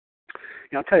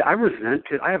 I'll tell you,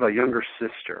 I have a younger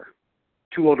sister,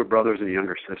 2 older brothers and a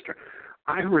younger sister.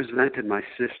 I resented my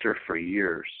sister for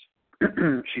years.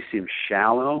 She seemed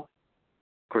shallow.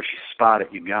 Of course, you spot it,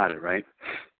 you got it, right?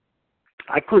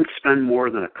 I couldn't spend more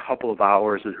than a couple of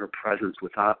hours in her presence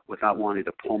without wanting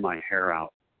to pull my hair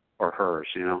out, or hers,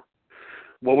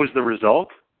 What was the result?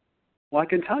 Well, I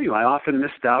can tell you, I often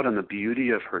missed out on the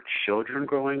beauty of her children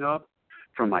growing up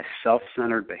from my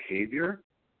self-centered behavior.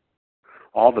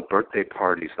 All the birthday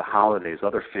parties, the holidays,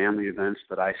 other family events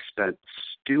that I spent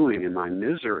stewing in my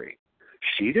misery.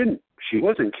 She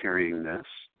wasn't carrying this.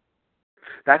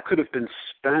 That could have been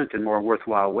spent in more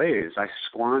worthwhile ways. I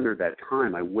squandered that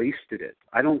time. I wasted it.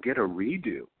 I don't get a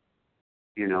redo.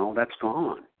 That's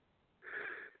gone.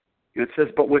 It says,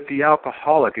 but with the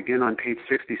alcoholic, again on page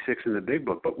 66 in the Big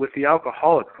Book, but with the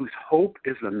alcoholic whose hope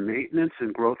is the maintenance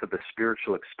and growth of the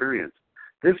spiritual experience,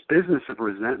 this business of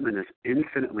resentment is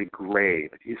infinitely grave.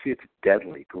 You see, it's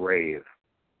deadly grave.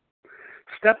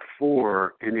 Step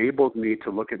 4 enabled me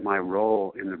to look at my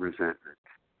role in the resentment.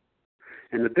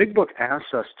 And the Big Book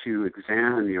asks us to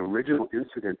examine the original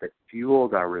incident that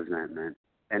fueled our resentment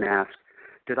and ask,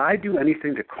 did I do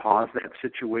anything to cause that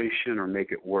situation or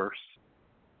make it worse?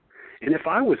 And if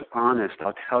I was honest,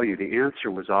 I'll tell you the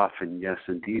answer was often yes,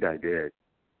 indeed I did.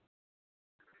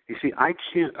 You see, I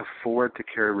can't afford to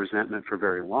carry resentment for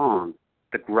very long.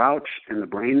 The grouch and the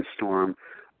brainstorm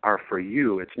are for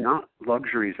you. It's not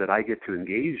luxuries that I get to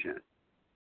engage in.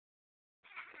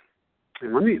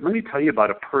 And let me tell you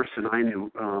about a person I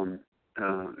knew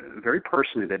very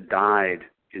personally that died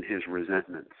in his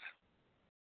resentments.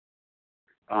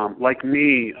 Like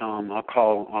me, I'll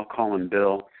call him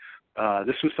Bill.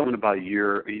 This was someone about a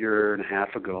year and a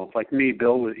half ago. Like me,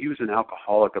 Bill, he was an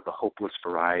alcoholic of the hopeless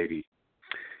variety.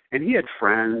 And he had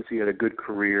friends. He had a good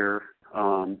career.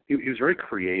 He was very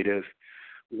creative,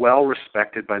 well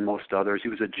respected by most others. He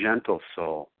was a gentle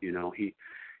soul. He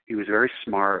was very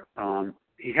smart.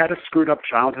 He had a screwed up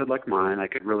childhood like mine.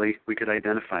 We could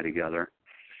identify together.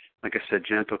 Like I said,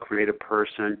 gentle, creative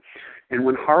person. And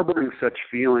when harboring such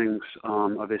feelings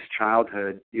of his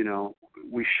childhood,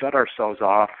 we shut ourselves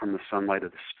off from the sunlight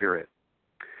of the Spirit.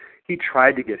 He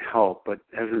tried to get help, but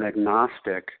as an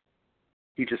agnostic,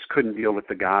 he just couldn't deal with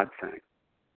the God thing.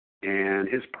 And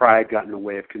his pride got in the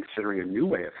way of considering a new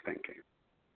way of thinking.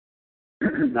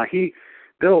 Now,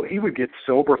 Bill would get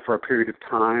sober for a period of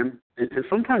time, and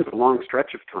sometimes a long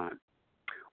stretch of time,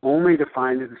 only to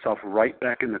find himself right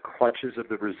back in the clutches of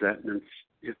the resentments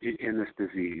in this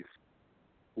disease.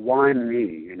 Why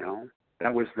me?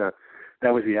 That was the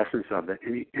essence of it.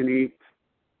 And he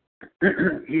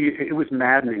it was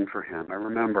maddening for him. I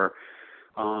remember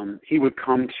he would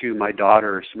come to my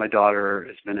daughter's. My daughter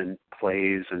has been in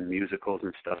plays and musicals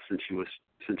and stuff since she was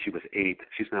 8.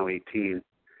 She's now 18.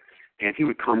 And he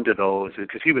would come to those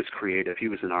because he was creative. He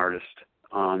was an artist.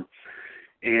 And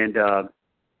I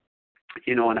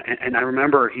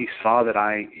remember he saw that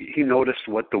he noticed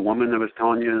what the woman that was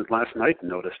telling you last night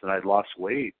noticed, that I'd lost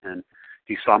weight. And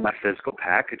he saw my physical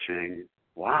packaging.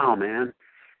 Wow, man,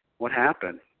 what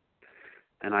happened?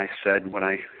 And I said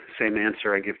same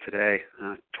answer I give today,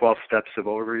 12 steps of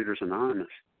Overeaters Anonymous.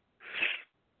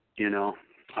 Oh,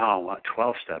 what,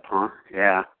 12-step, huh?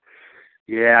 Yeah,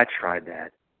 I tried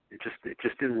that. It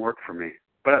just didn't work for me.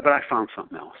 But I found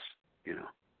something else,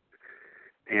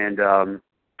 And,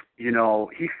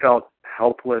 he felt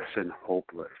helpless and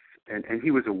hopeless. And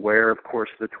he was aware, of course,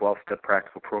 of the 12-step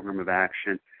practical program of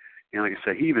action. Like I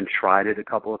said, he even tried it a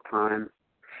couple of times.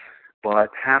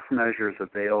 But half measures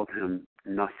availed him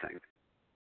nothing.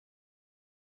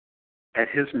 At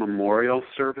his memorial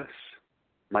service,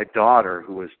 my daughter,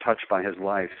 who was touched by his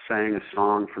life, sang a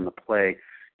song from the play.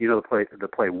 The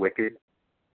play Wicked?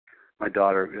 My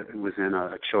daughter was in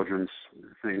a children's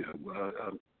thing,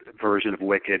 a version of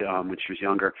Wicked when she was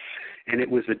younger, and it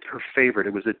was her favorite.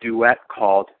 It was a duet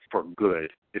called "For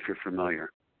Good," if you're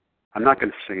familiar. I'm not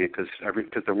going to sing it because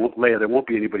there won't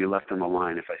be anybody left on the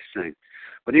line if I sing.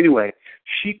 But anyway,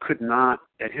 she could not.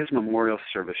 At his memorial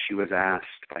service, she was asked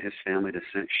by his family to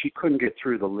sing. She couldn't get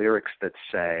through the lyrics that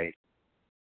say,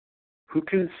 "Who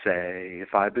can say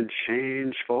if I've been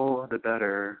changed for the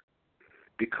better?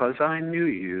 Because I knew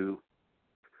you,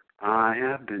 I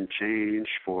have been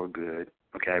changed for good."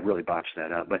 Okay, I really botched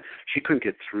that up, but she couldn't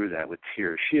get through that with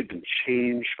tears. She had been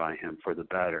changed by him for the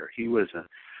better. He was a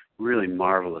really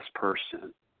marvelous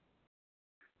person,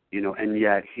 and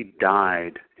yet he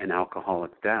died an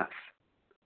alcoholic death.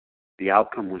 The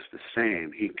outcome was the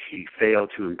same. He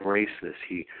failed to embrace this.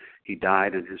 He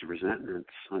died in his resentments,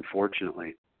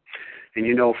 unfortunately. And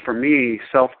for me,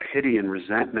 self-pity and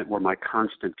resentment were my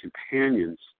constant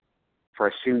companions for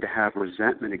I seemed to have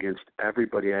resentment against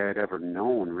everybody I had ever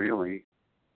known, really.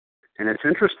 And it's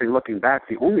interesting looking back,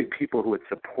 the only people who would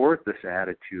support this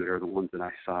attitude are the ones that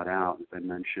I sought out, as I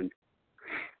mentioned,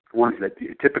 ones that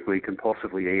typically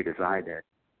compulsively ate as I did.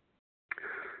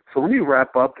 So let me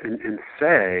wrap up and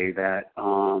say that,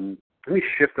 let me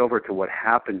shift over to what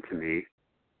happened to me.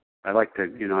 I like to,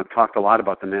 I've talked a lot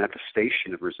about the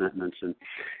manifestation of resentments, and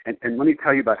let me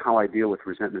tell you about how I deal with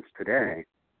resentments today.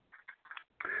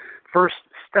 First,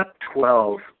 step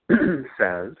 12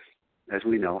 says, as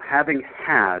we know, having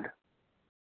had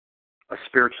a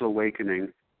spiritual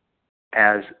awakening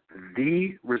as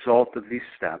the result of these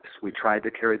steps, we tried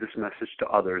to carry this message to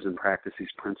others and practice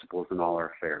these principles in all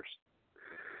our affairs.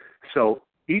 So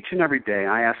each and every day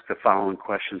I ask the following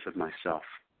questions of myself.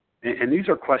 And these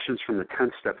are questions from the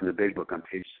 10th step in the Big Book on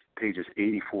pages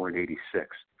 84 and 86.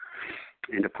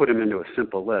 And to put them into a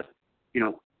simple list,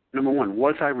 number one,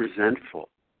 was I resentful,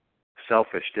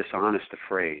 selfish, dishonest,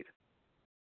 afraid?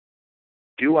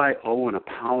 Do I owe an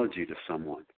apology to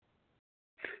someone?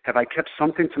 Have I kept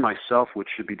something to myself which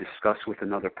should be discussed with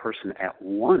another person at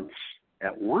once?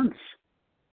 At once?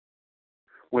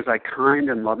 Was I kind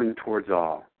and loving towards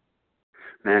all?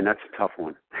 Man, that's a tough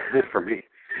one for me.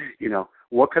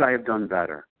 What could I have done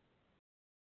better?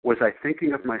 Was I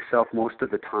thinking of myself most of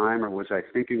the time, or was I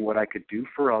thinking what I could do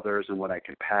for others and what I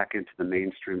could pack into the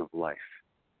mainstream of life?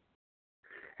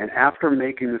 And after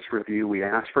making this review, we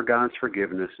ask for God's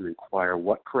forgiveness and inquire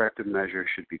what corrective measures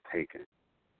should be taken.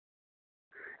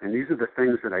 And these are the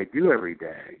things that I do every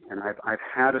day. And I've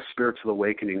had a spiritual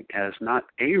awakening as not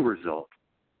a result.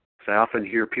 So I often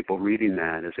hear people reading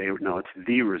that as no, it's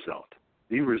the result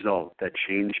that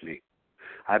changed me.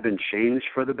 I've been changed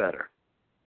for the better.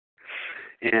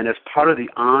 And as part of the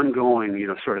ongoing,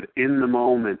 sort of in the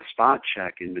moment spot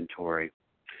check inventory,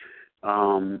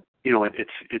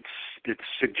 it's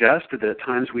suggested that at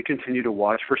times we continue to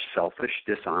watch for selfish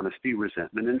dishonesty,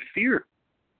 resentment, and fear.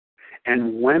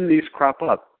 And when these crop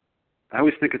up, I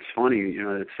always think it's funny,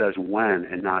 it says when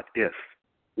and not if.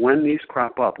 When these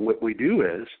crop up, what we do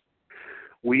is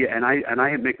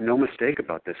I make no mistake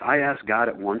about this. I ask God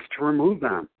at once to remove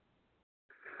them.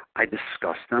 I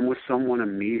discuss them with someone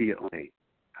immediately.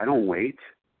 I don't wait,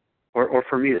 or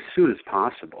for me, as soon as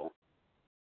possible.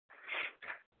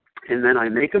 And then I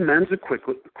make amends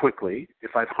quickly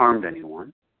if I've harmed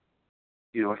anyone,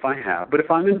 if I have. But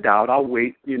if I'm in doubt, I'll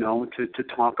wait, to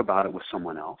talk about it with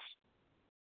someone else.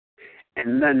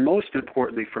 And then most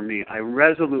importantly for me, I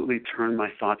resolutely turn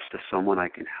my thoughts to someone I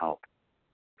can help.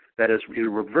 That is,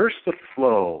 reverse the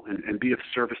flow and be of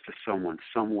service to someone,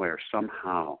 somewhere,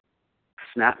 somehow.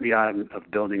 Snap me out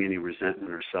of building any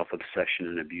resentment or self-obsession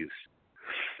and abuse,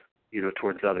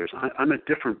 towards others. I'm a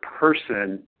different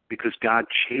person because God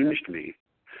changed me.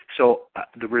 So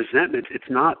the resentment, it's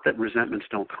not that resentments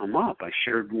don't come up. I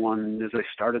shared one as I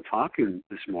started talking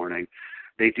this morning.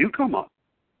 They do come up.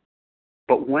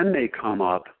 But when they come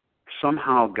up,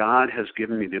 somehow God has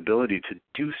given me the ability to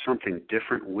do something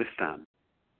different with them.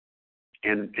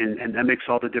 And that makes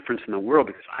all the difference in the world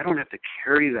because I don't have to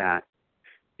carry that,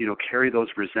 carry those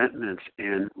resentments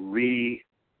and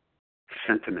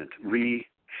re-sentiment,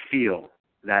 re-feel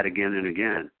that again and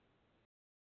again.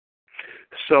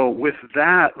 So with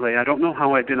that, Leigh, I don't know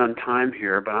how I did on time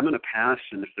here, but I'm going to pass,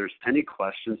 and if there's any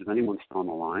questions, if anyone's still on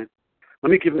the line, let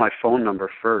me give my phone number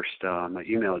first, my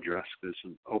email address, because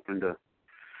I'm open to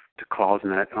calls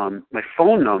and that. My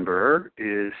phone number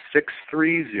is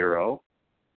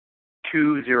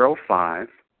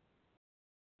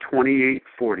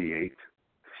 630-205-2848,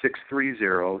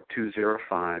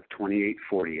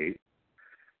 630-205-2848,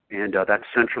 and that's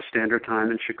Central Standard Time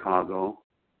in Chicago.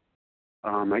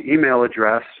 My email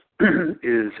address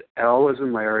is L as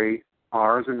in Larry,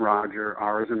 R as in Roger,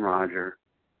 R as in Roger,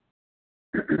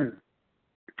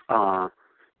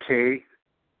 K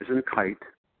as in Kite,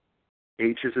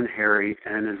 H as in Harry,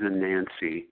 N as in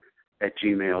Nancy,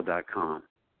 @gmail.com.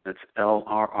 That's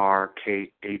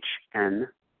LRRKHN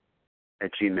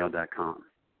 @gmail.com.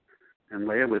 And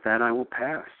Leah, with that, I will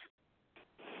pass.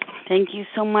 Thank you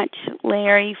so much,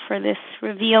 Larry, for this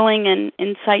revealing and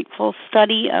insightful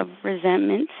study of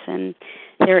resentments and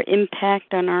their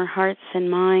impact on our hearts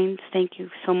and minds. Thank you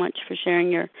so much for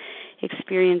sharing your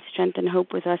experience, strength, and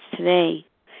hope with us today.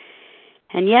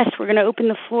 And yes, we're going to open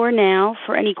the floor now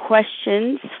for any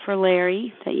questions for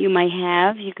Larry that you might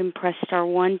have. You can press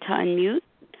 *1 to unmute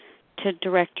to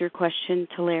direct your question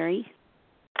to Larry.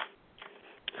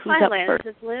 Who's Hi, up Liz. first?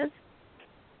 It's Liz.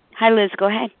 Hi, Liz. Go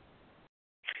ahead.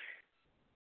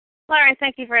 Larry,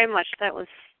 thank you very much. That was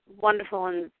wonderful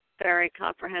and very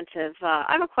comprehensive. I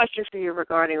have a question for you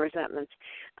regarding resentment.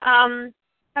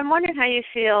 I'm wondering how you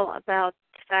feel about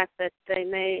the fact that they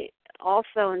may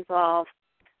also involve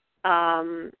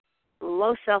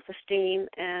low self-esteem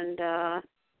and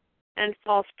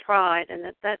false pride,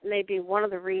 and that may be one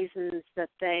of the reasons that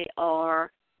they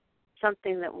are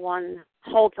something that one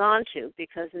holds on to,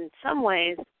 because in some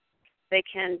ways they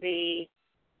can be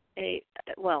an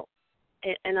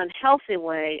unhealthy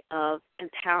way of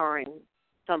empowering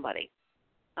somebody,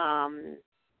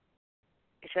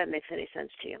 if that makes any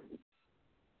sense to you.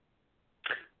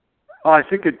 Oh, I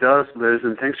think it does, Liz,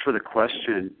 and thanks for the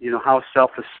question. You know, how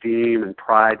self-esteem and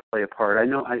pride play a part.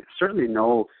 I certainly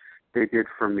know they did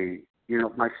for me. You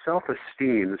know, my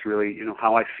self-esteem is really, you know,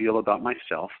 how I feel about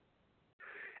myself.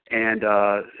 And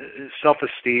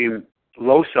self-esteem,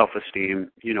 low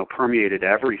self-esteem, you know, permeated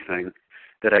everything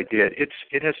that I did.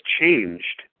 It has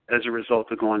changed as a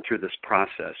result of going through this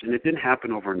process, and it didn't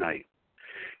happen overnight.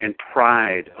 And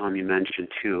pride, you mentioned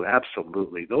too,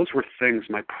 absolutely. Those were things,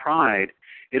 my pride,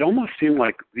 it almost seemed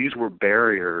like these were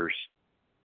barriers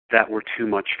that were too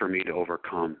much for me to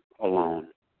overcome alone.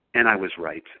 And I was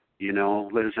right. You know,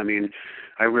 Liz, I mean,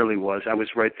 I really was. I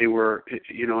was right. They were,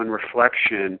 you know, in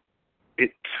reflection,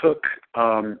 it took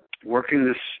working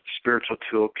this spiritual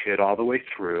toolkit all the way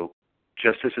through,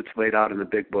 just as it's laid out in the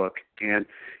big book, and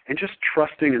just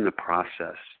trusting in the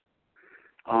process.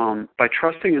 By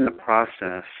trusting in the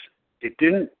process, it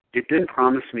didn't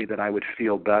promise me that I would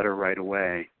feel better right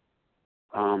away.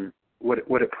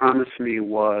 What it promised me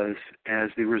was, as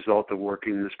the result of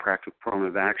working this practical program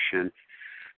of action,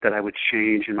 that I would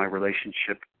change in my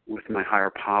relationship with my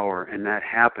higher power, and that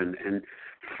happened. And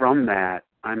from that,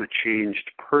 I'm a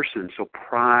changed person. So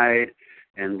pride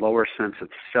and lower sense of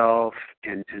self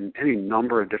and any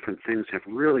number of different things have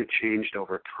really changed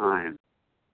over time.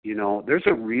 You know, there's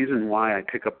a reason why I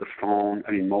pick up the phone,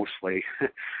 I mean, mostly,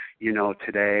 you know,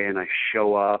 today, and I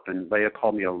show up, and Leah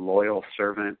called me a loyal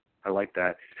servant. I like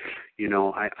that. You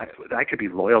know, I could be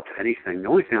loyal to anything. The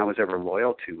only thing I was ever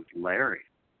loyal to was Larry.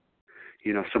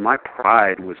 You know, so my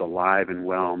pride was alive and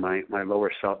well. My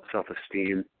lower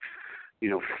self-esteem, you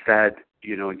know, fed,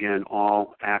 you know, again,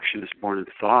 all action is born in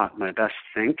thought. My best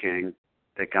thinking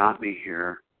that got me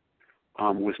here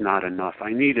was not enough.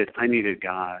 I needed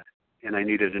God, and I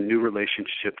needed a new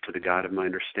relationship to the God of my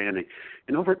understanding.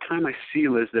 And over time, I see,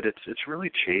 Liz, that it's really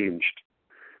changed.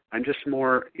 I'm just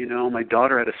more, you know, my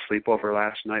daughter had a sleepover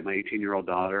last night, my 18-year-old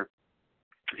daughter,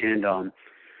 and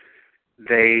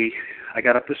I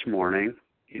got up this morning,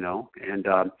 you know, and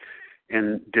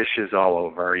dishes all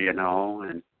over, you know,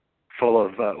 and full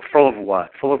of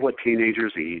what? Full of what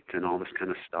teenagers eat and all this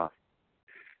kind of stuff.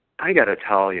 I got to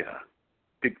tell you,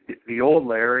 the old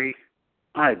Larry,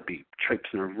 I'd be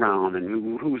traipsing around, and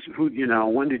who, you know,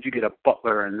 when did you get a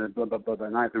butler, and the blah, blah, blah, blah,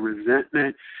 and I had the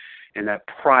resentment and that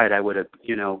pride. I would have,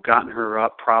 you know, gotten her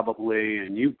up probably,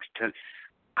 and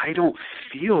I don't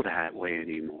feel that way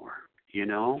anymore, you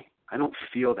know? I don't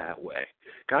feel that way.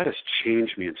 God has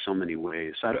changed me in so many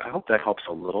ways. I hope that helps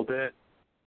a little bit.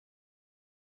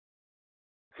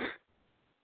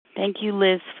 Thank you,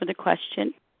 Liz, for the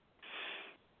question.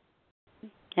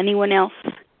 Anyone else?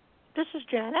 This is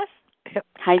Janice.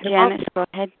 Hi, Janice. Go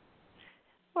ahead.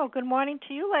 Well, good morning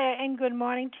to you, Leah, and good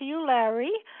morning to you,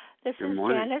 Larry. This is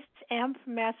Janice M.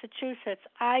 from Massachusetts.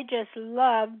 I just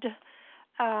loved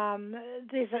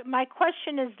my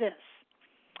question is this.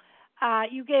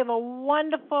 You gave a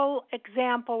wonderful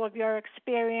example of your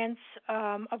experience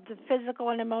of the physical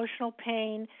and emotional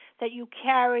pain that you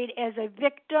carried as a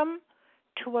victim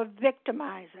to a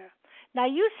victimizer. Now,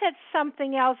 you said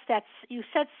something else you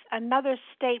said another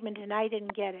statement, and I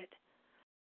didn't get it.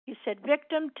 You said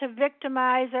victim to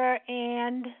victimizer,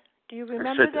 and do you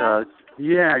remember that?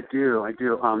 Yeah, I do.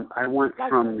 I went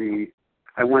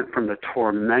from the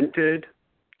tormented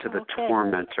to the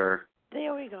tormentor.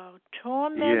 There we go.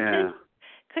 Tormented. Yeah.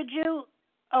 Could you?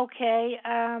 Okay.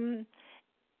 And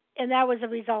that was a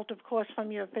result, of course,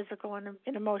 from your physical and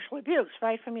emotional abuse,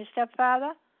 right, from your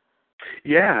stepfather?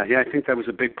 Yeah. I think that was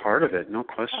a big part of it. No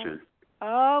question.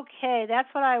 Okay, that's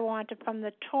what I wanted. From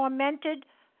the tormented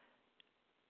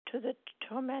to the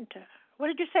tormentor. What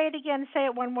did you say it again? Say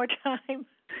it one more time.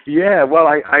 Yeah. Well,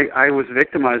 I was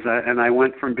victimized, and I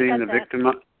went from being the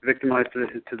victimized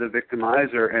to the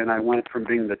victimizer, and I went from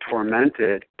being the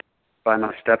tormented by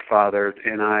my stepfather,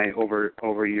 and I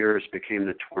over years became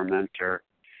the tormentor.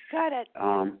 Got it.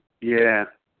 Yeah.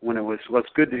 When it was, well, it's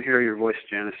good to hear your voice,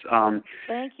 Janice.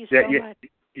 Thank you so much.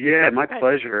 Yeah, my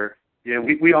pleasure. Yeah,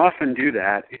 we often do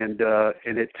that, and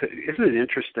it isn't it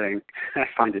interesting? I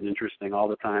find it interesting all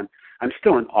the time. I'm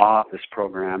still in awe of this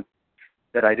program,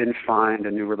 that I didn't find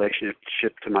a new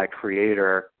relationship to my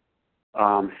Creator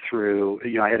through,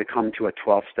 I had to come to a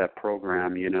 12-step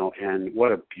program, and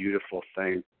what a beautiful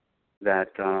thing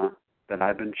that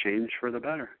I've been changed for the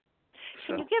better.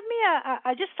 Can you give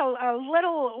me just a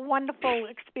little wonderful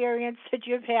experience that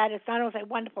you've had? It's not only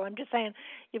wonderful. I'm just saying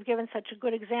you've given such a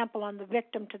good example on the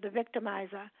victim to the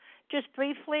victimizer. Just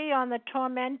briefly on the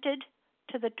tormented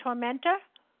to the tormentor.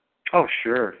 Oh,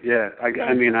 sure. Yeah.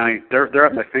 I mean, they're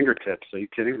at my fingertips. Are you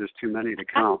kidding? There's too many to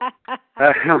count.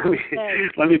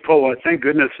 Let me pull one. Thank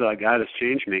goodness God has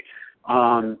changed me.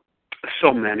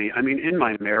 So many. I mean, in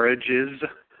my marriages,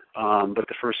 but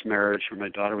the first marriage when my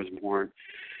daughter was born,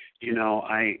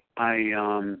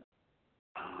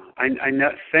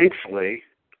 thankfully,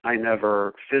 I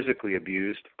never physically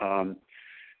abused.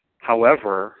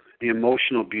 However, the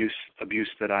emotional abuse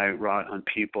that I wrought on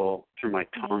people through my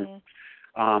tongue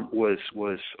was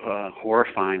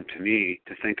horrifying to me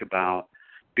to think about,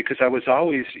 because I was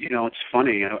always, it's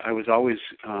funny, I was always,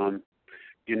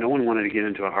 no one wanted to get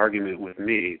into an argument with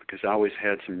me because I always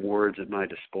had some words at my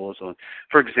disposal.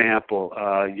 For example,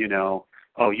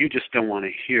 oh, you just don't want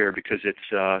to hear because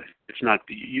it's not,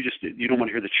 you don't want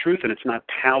to hear the truth and it's not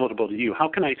palatable to you. How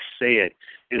can I say it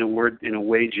in a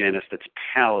way, Janice, that's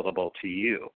palatable to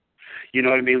you? You know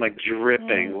what I mean? Like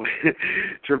dripping.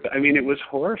 I mean, it was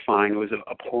horrifying. It was an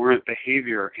abhorrent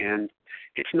behavior. And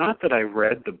it's not that I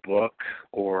read the book,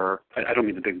 or I don't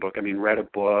mean the big book. I mean, read a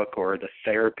book or the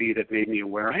therapy that made me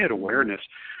aware. I had awareness.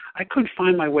 I couldn't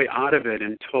find my way out of it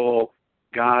until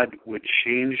God would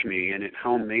change me. And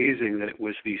how amazing that it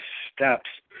was these steps,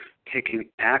 taking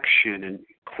action and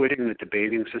quitting the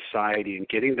debating society and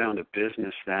getting down to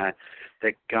business, that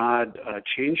God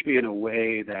changed me in a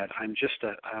way that I'm just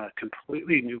a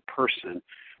completely new person.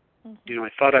 I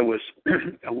thought I was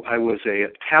a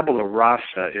tabula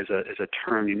rasa is a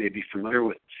term you may be familiar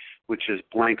with, which is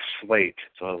blank slate.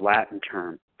 It's a Latin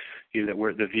term. That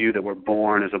we're the view that we're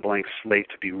born as a blank slate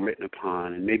to be written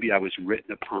upon, and maybe I was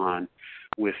written upon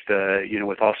with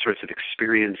with all sorts of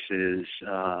experiences,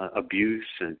 abuse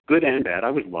and good and bad.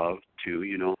 I was loved too,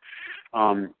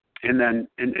 and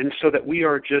so that we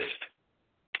are just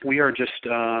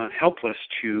helpless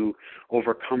to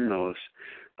overcome those.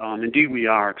 Indeed, we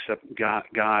are. Except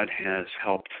God has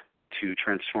helped to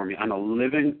transform me. I'm a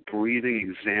living,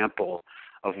 breathing example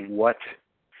of what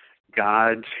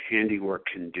God's handiwork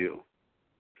can do.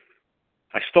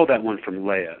 I stole that one from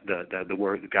Leah, the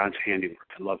word God's handiwork.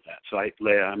 I love that. So,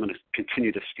 Leah, I'm going to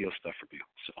continue to steal stuff from you.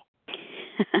 So,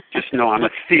 just know I'm a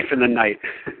thief in the night.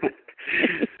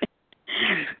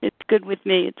 It's good with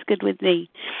me. It's good with me.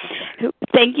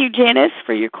 Thank you, Janice,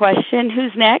 for your question.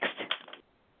 Who's next?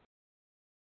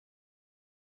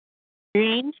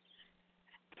 Jean?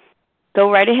 Go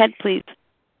right ahead, please.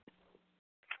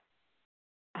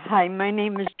 Hi, my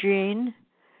name is Jean.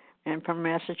 I'm from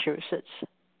Massachusetts.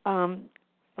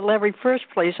 Larry, first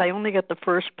place, I only got the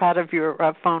first part of your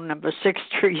phone number,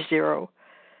 630.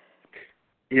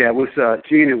 Yeah, it was,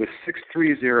 Jean, it was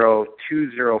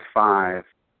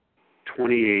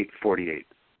 630-205-2848.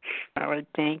 All right,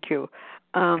 thank you.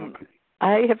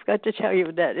 I have got to tell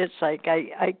you that it's like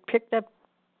I picked up,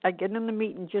 I get in the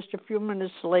meeting just a few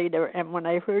minutes later, and when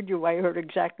I heard you, I heard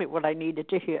exactly what I needed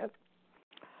to hear.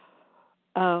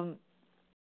 I'm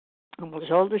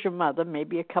as old as your mother,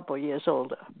 maybe a couple of years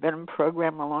older. Been in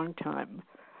program a long time.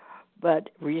 But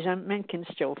resentment can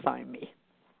still find me.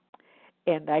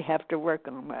 And I have to work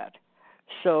on that.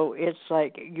 So it's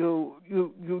like you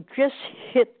just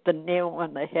hit the nail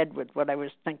on the head with what I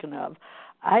was thinking of.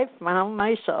 I found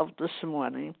myself this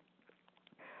morning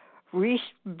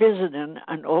revisiting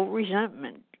an old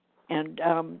resentment. And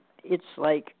it's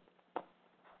like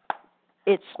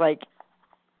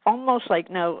almost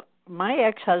like now, my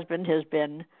ex-husband has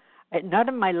been not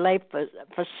in my life for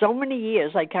so many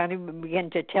years, I can't even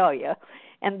begin to tell you.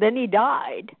 And then he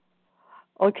died.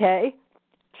 Okay?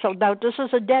 So now this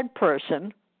is a dead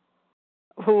person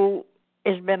who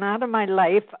has been out of my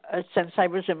life since I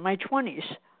was in my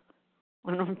 20s.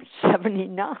 When I'm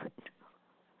 79.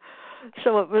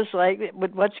 So it was like,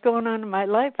 with what's going on in my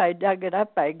life, I dug it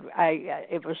up.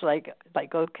 It was like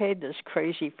okay, this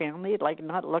crazy family, like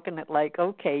not looking at like,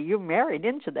 okay, you married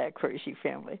into that crazy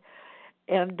family,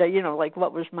 and like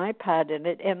what was my part in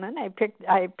it? And then I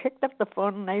picked up the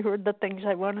phone and I heard the things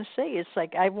I want to say. It's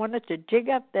like I wanted to dig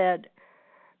up that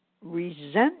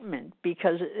resentment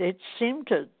because it seemed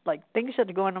to, like, things that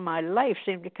are going on in my life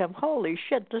seemed to come, holy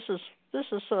shit, this is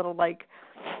sort of like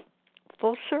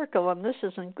full circle, and this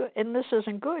isn't good.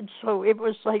 So it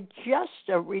was like just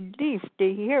a relief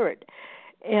to hear it,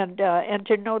 and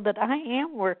to know that I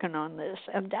am working on this,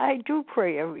 and I do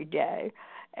pray every day,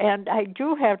 And I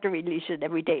do have to release it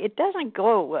every day. It doesn't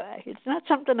go away. It's not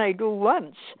something I do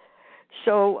once.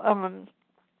 So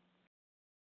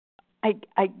I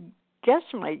guess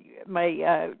my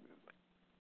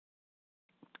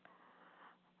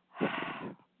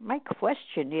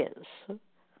question is,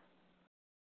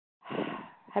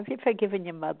 have you forgiven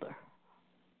your mother?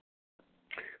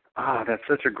 That's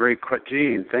such a great question,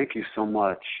 Jean. Thank you so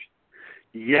much.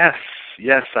 Yes,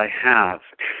 I have.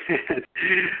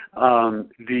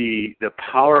 The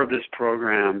power of this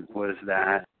program was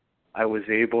that I was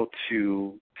able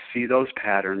to see those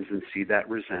patterns and see that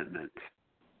resentment,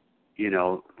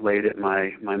 laid at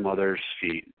my mother's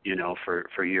feet,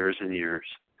 for years and years.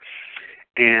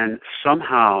 And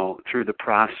somehow through the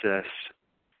process,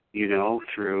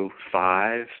 through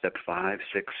step 5,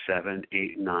 6, 7,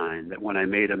 8, 9, that when I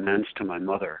made amends to my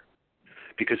mother,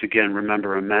 because again,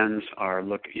 remember, amends are,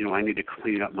 I need to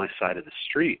clean up my side of the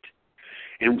street.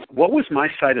 And what was my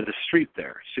side of the street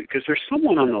there? Because there's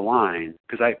someone on the line,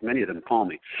 because many of them call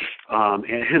me, and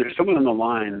there's someone on the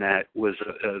line that was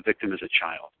a victim as a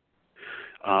child.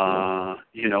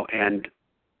 And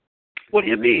what do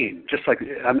you mean? Just like,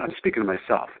 I'm speaking to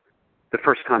myself. The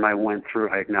first time I went through,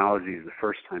 I acknowledged these the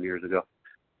first time years ago.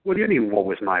 What do you mean, what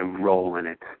was my role in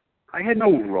it? I had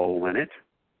no role in it.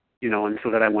 And so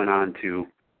that I went on to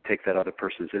take that other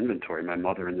person's inventory, my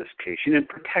mother in this case. She didn't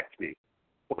protect me.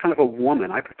 What kind of a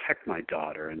woman? I protect my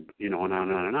daughter, and and on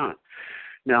and on and on.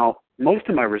 Now, most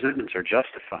of my resentments are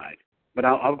justified, but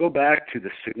I'll go back to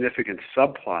the significant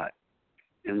subplot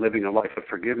in living a life of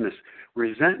forgiveness.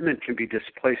 Resentment can be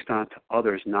displaced onto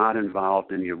others not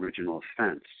involved in the original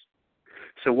offense.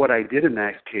 So what I did in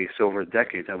that case over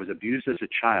decades, I was abused as a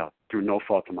child through no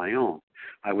fault of my own.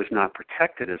 I was not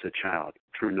protected as a child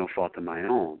through no fault of my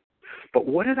own. But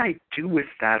what did I do with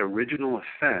that original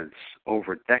offense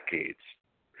over decades?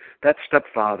 That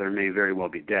stepfather may very well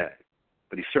be dead,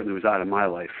 but he certainly was out of my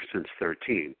life since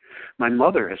 13. My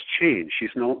mother has changed.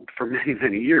 She's known for many,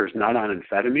 many years, not on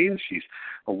amphetamines. She's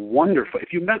a wonderful,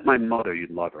 if you met my mother,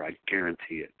 you'd love her, I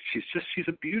guarantee it. She's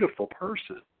a beautiful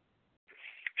person.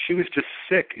 She was just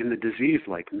sick in the disease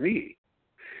like me.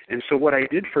 And so what I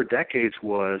did for decades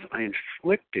was I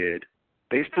inflicted,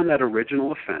 based on that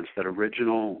original offense, that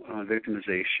original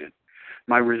victimization,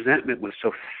 my resentment was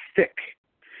so thick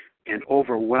and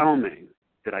overwhelming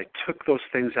that I took those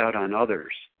things out on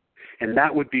others. And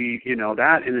that would be,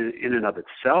 that in and of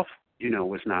itself,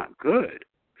 was not good.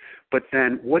 But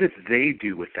then what did they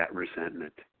do with that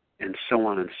resentment? And so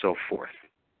on and so forth.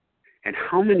 And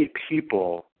how many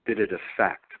people did it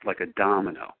affect, like a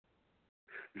domino?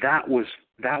 That was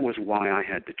why I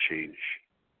had to change.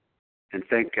 And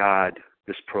thank God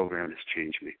this program has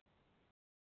changed me.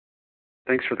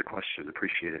 Thanks for the question.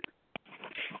 Appreciate it.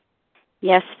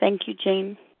 Yes, thank you,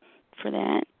 Jane, for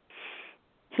that.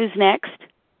 Who's next?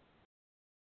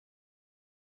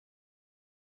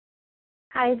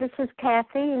 Hi, this is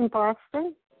Kathy in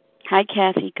Boston. Hi,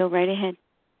 Kathy. Go right ahead.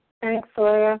 Thanks,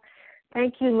 Laura.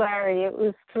 Thank you, Larry. It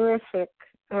was terrific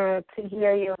to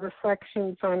hear your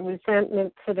reflections on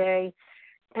resentment today.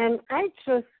 And I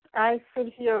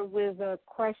sit here with a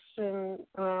question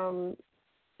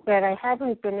that I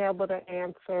haven't been able to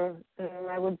answer, and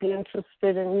I would be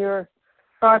interested in your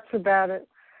thoughts about it.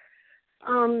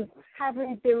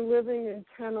 Having been living in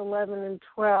 10, 11, and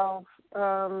 12,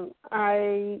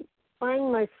 I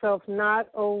find myself not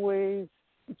always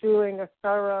doing a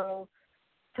thorough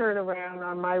turnaround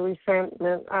on my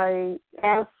resentment. I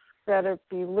ask that it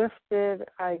be lifted.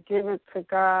 I give it to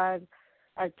God.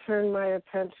 I turn my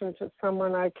attention to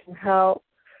someone I can help.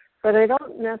 But I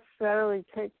don't necessarily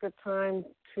take the time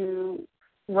to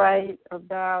write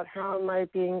about how am I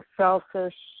being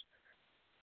selfish,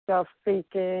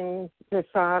 self-seeking,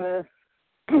 dishonest,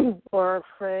 or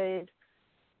afraid.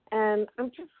 And I'm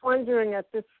just wondering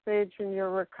at this stage in your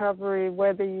recovery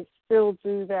whether you still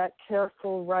do that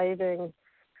careful writing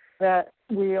that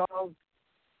we all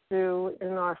do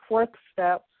in our fourth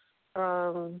steps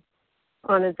on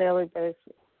a daily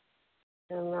basis.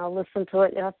 And I'll listen to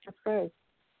what you have to say.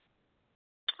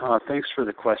 Thanks for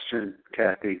the question,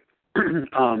 Kathy.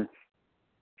 I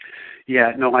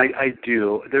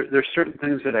do. There's certain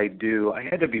things that I do. I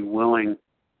had to be willing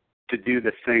to do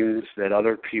the things that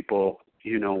other people,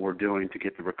 were doing to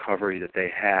get the recovery that they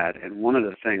had. And one of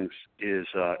the things is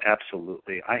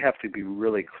absolutely, I have to be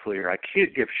really clear. I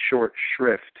can't give short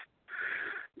shrift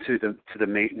to the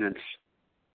maintenance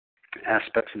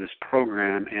aspects of this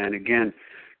program. And again,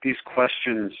 these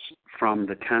questions from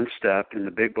the 10th step in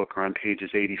the big book are on pages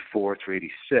 84 through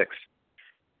 86.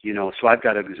 So I've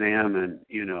got to examine,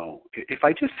 if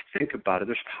I just think about it,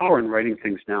 there's power in writing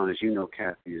things down, as you know,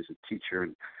 Kathy, as a teacher,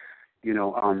 and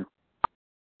Was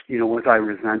I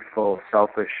resentful,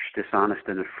 selfish, dishonest,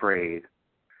 and afraid?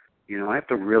 I have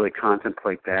to really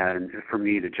contemplate that, and for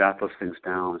me to jot those things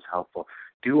down is helpful.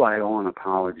 Do I owe an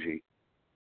apology?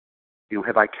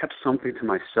 Have I kept something to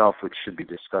myself which should be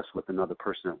discussed with another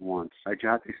person at once? I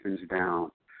jot these things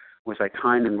down. Was I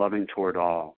kind and loving toward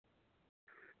all?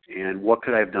 And what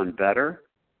could I have done better?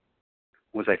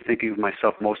 Was I thinking of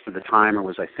myself most of the time, or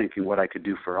was I thinking what I could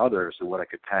do for others and what I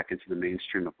could pack into the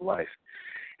mainstream of life?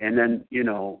 And then,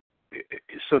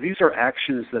 so these are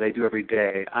actions that I do every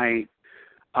day.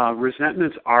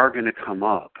 Resentments are going to come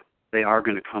up. They are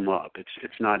going to come up.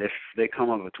 It's not if they come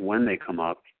up, it's when they come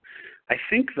up. I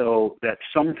think, though, that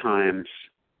sometimes,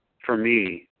 for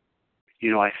me,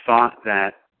 I thought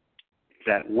that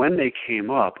when they came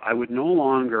up, I would no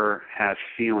longer have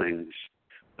feelings,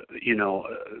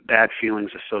 bad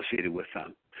feelings associated with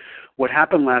them. What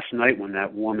happened last night when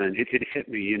that woman, it hit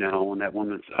me, when that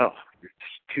woman's, oh, you're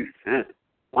just too thin.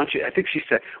 I think she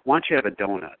said, why don't you have a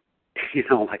donut?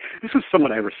 This was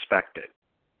someone I respected.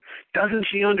 Doesn't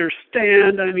she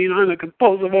understand? I mean, I'm a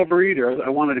compulsive overeater. I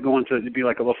wanted to go into to be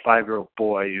like a little 5-year-old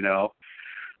boy,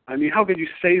 I mean, how could you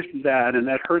say that? And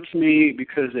that hurts me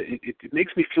because it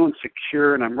makes me feel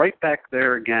insecure, and I'm right back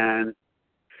there again.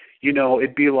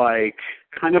 It'd be like,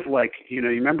 kind of like, you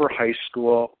remember high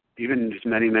school, even just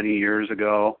many, many years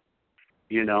ago,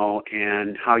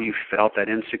 and how you felt that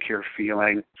insecure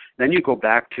feeling. Then you go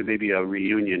back to maybe a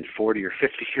reunion 40 or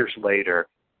 50 years later,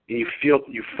 and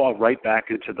you fall right back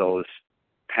into those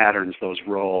patterns, those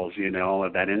roles,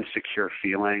 of that insecure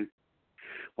feeling.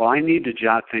 Well, I need to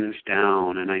jot things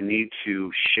down, and I need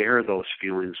to share those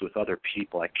feelings with other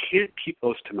people. I can't keep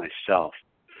those to myself,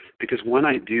 because when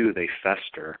I do, they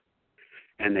fester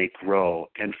and they grow.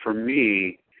 And for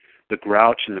me, the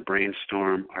grouch and the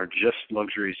brainstorm are just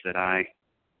luxuries that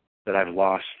I've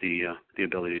lost the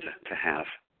ability to have.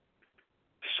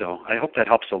 So I hope that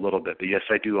helps a little bit. But yes,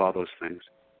 I do all those things.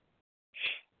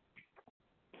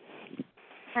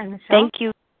 Thank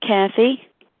you, Kathy.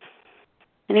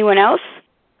 Anyone else?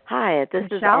 Hi, this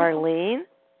is Arlene.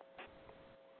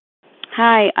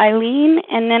 Hi, Eileen.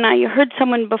 And then I heard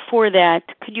someone before that.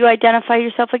 Could you identify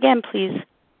yourself again, please?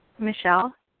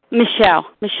 Michelle.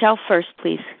 Michelle first,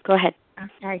 please. Go ahead.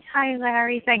 Okay. Hi,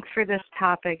 Larry. Thanks for this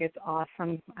topic. It's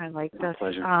awesome. I like this.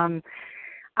 Pleasure.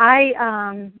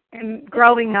 I am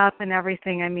growing up and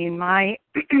everything. I mean, my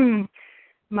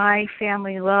my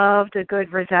family loved a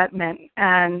good resentment,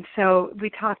 and so we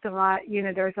talked a lot.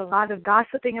 There's a lot of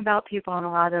gossiping about people and a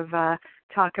lot of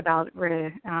talk about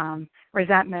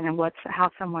resentment and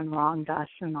how someone wronged us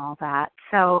and all that.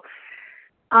 So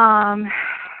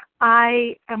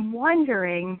I am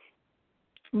wondering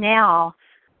now.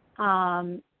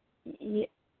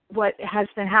 What has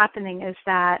been happening is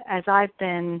that as I've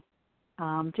been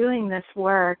doing this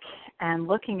work and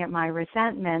looking at my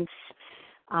resentments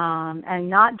and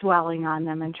not dwelling on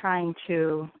them and trying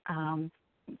to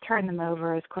turn them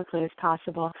over as quickly as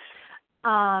possible,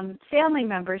 family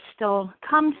members still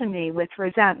come to me with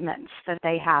resentments that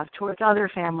they have towards other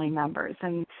family members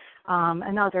and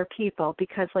other people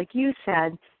because, like you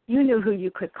said, you knew who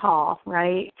you could call,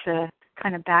 right, to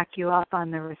kind of back you up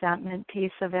on the resentment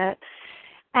piece of it.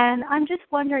 And I'm just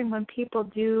wondering when people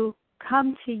do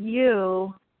come to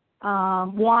you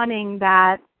wanting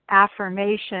that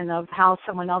affirmation of how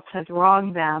someone else has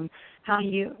wronged them, how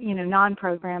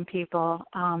non-program people,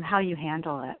 how you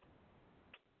handle it.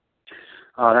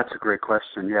 That's a great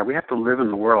question. Yeah, we have to live in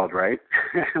the world, right?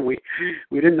 we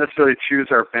didn't necessarily choose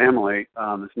our family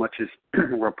as much as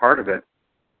we're a part of it.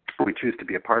 We choose to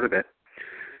be a part of it.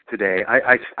 Today,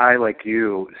 I like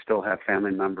you, still have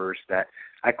family members that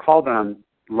I call them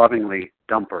lovingly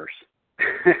dumpers.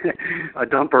 A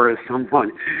dumper is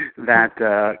someone that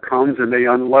comes and they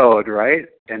unload, right?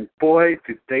 And boy,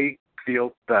 do they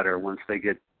feel better once they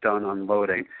get done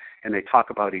unloading, and they talk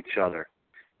about each other.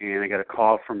 And I got a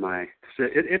call from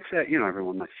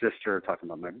everyone, my sister talking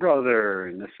about my brother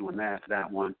and this one,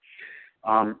 that one.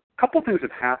 A couple things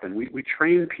have happened. We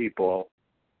train people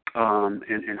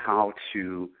in how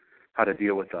to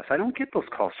deal with us. I don't get those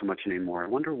calls so much anymore. I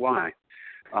wonder why.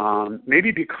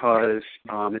 Maybe because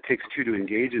it takes two to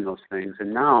engage in those things.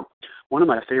 And now, one of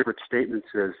my favorite statements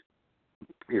is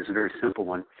a very simple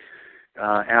one.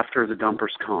 After the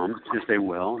dumpers come, as they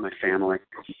will, my family,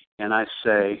 and I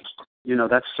say,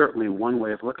 that's certainly one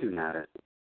way of looking at it.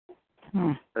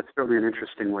 That's certainly an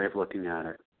interesting way of looking at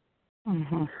it.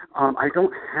 Mm-hmm. I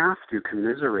don't have to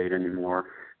commiserate anymore.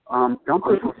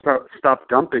 Dumpers will stop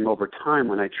dumping over time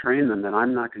when I train them, that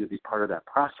I'm not going to be part of that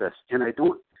process. And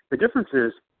the difference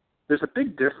is, there's a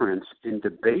big difference in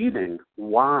debating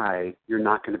why you're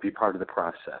not going to be part of the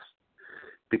process.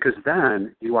 because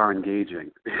then you are engaging.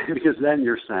 Because then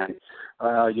you're saying,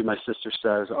 my sister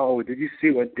says, oh, did you see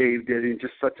what Dave did? He's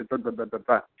just such a blah, blah, blah, blah,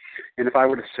 blah. And if I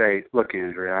were to say, look,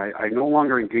 Andrea, I no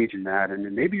longer engage in that, and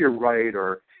maybe you're right,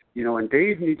 or, and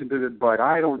Dave needs to do it, but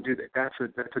I don't do that. That's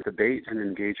a debate and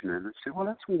engagement. And say, well,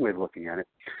 that's one way of looking at it.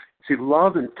 See,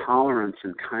 love and tolerance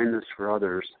and kindness for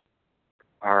others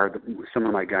are some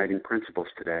of my guiding principles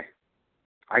today.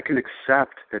 I can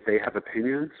accept that they have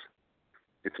opinions.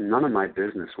 It's none of my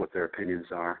business what their opinions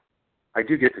are. I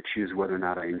do get to choose whether or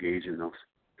not I engage in those.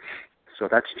 So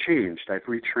that's changed. I've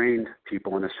retrained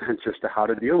people in a sense as to how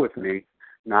to deal with me,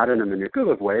 not in a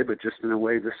manipulative way, but just in a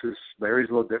way, Larry's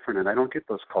a little different, and I don't get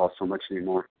those calls so much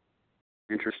anymore.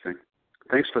 Interesting.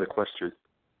 Thanks for the question.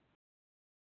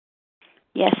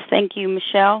 Yes, thank you,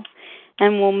 Michelle.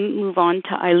 And we'll move on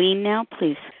to Eileen now,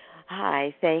 please.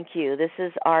 Hi, thank you. This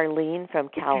is Arlene from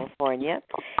California,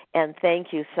 and thank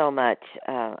you so much.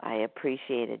 I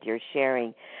appreciated your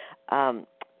sharing.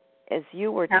 As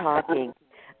you were talking,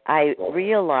 I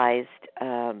realized,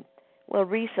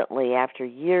 recently, after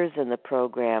years in the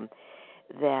program,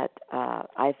 that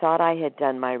I thought I had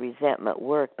done my resentment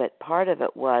work, but part of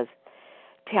it was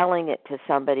telling it to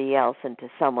somebody else and to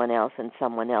someone else and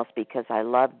someone else because I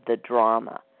loved the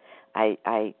drama.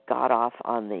 I got off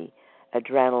on the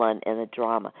adrenaline and the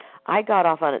drama. I got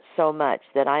off on it so much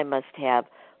that I must have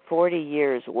 40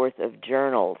 years worth of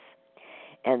journals.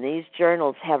 And these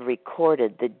journals have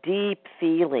recorded the deep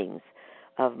feelings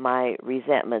of my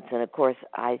resentments. And, of course,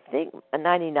 I think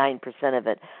 99% of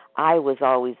it, I was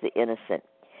always the innocent.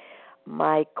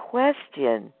 My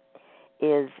question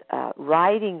is,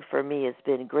 writing for me has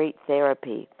been great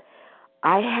therapy.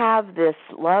 I have this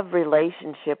love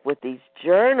relationship with these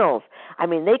journals. I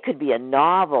mean, they could be a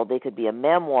novel. They could be a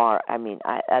memoir. I mean,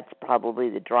 that's probably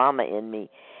the drama in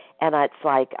me. And it's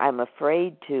like I'm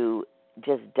afraid to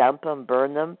just dump them,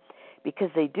 burn them, because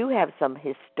they do have some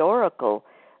historical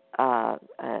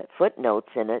footnotes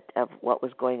in it of what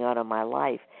was going on in my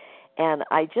life. And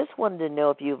I just wanted to know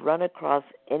if you've run across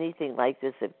anything like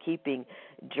this of keeping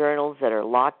journals that are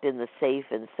locked in the safe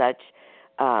and such.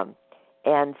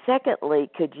 And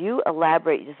secondly, could you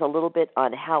elaborate just a little bit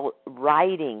on how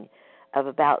writing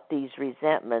about these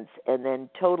resentments and then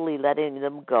totally letting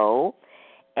them go?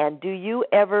 And do you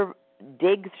ever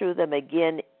dig through them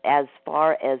again as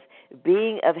far as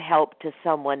being of help to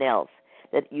someone else?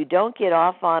 That you don't get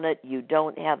off on it, you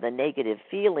don't have the negative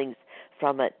feelings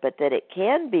from it, but that it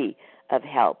can be of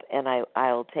help. And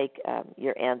I'll take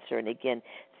your answer. And again,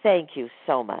 thank you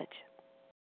so much.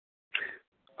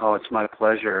 Oh, it's my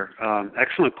pleasure.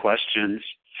 Excellent questions.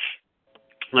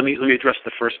 Let me address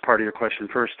the first part of your question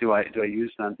first. Do I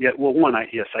use them? Yeah. Well,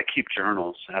 yes, I keep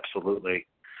journals. Absolutely.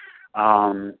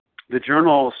 The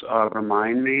journals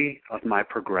remind me of my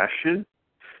progression,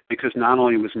 because not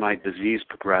only was my disease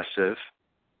progressive,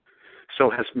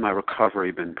 so has my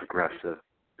recovery been progressive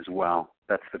as well.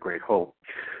 That's the great hope.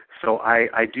 So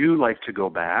I do like to go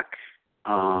back.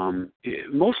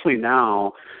 Mostly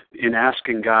now in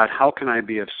asking God, how can I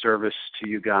be of service to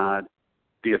you, God,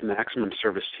 be of maximum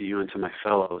service to you and to my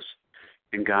fellows?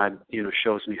 And God,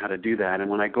 shows me how to do that. And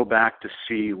when I go back to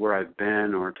see where I've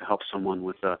been or to help someone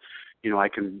with I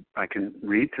can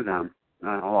read to them.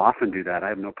 I'll often do that. I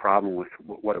have no problem with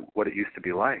what it used to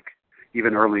be like,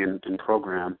 even early in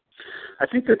program. I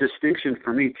think the distinction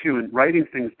for me, too, in writing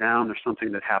things down, there's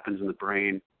something that happens in the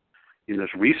brain.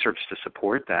 There's research to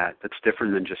support that. That's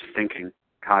different than just thinking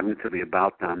cognitively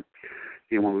about them.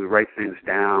 When we write things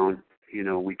down,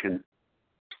 we can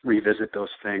revisit those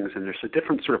things, and there's a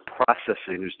different sort of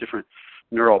processing. There's different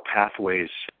neural pathways,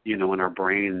 in our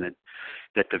brain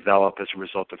that develop as a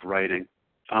result of writing.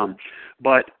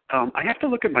 But I have to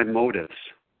look at my motives.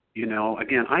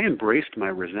 Again, I embraced my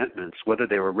resentments, whether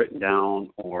they were written down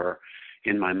or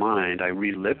in my mind. I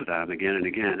relive them again and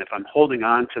again. If I'm holding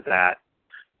on to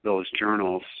those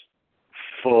journals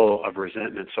full of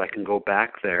resentment, so I can go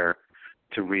back there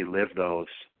to relive those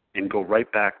and go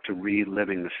right back to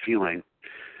reliving the feeling.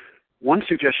 One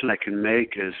suggestion I can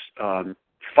make is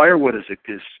firewood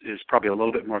is probably a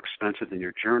little bit more expensive than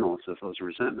your journals of those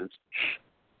resentments.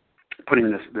 Putting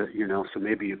this, so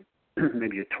maybe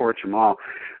you torch them all.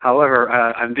 However,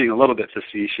 I'm being a little bit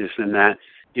facetious in that,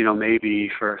 maybe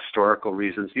for historical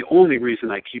reasons. The only reason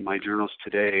I keep my journals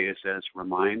today is as a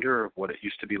reminder of what it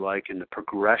used to be like and the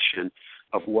progression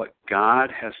of what God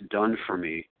has done for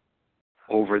me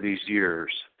over these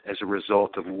years as a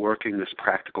result of working this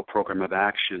practical program of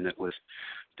action that was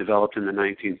developed in the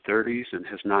 1930s and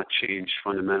has not changed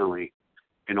fundamentally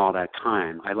in all that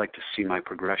time. I like to see my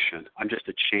progression. I'm just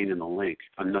a chain in the link.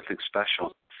 I'm nothing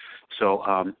special. So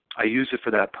I use it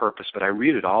for that purpose, but I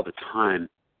read it all the time.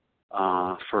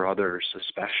 for others,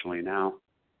 especially now.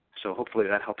 So hopefully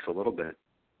that helps a little bit.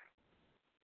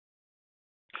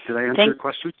 Did I answer your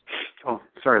question? Oh,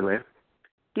 sorry, Leah.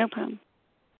 No problem.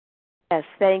 Yes,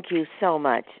 thank you so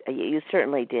much. You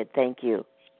certainly did. Thank you.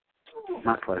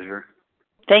 My pleasure.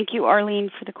 Thank you, Arlene,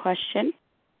 for the question.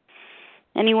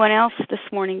 Anyone else this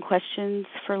morning? Questions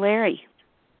for Larry?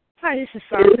 Hi, this is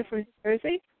Sandra from New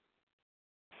Jersey.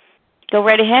 Go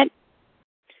right ahead.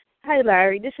 Hi,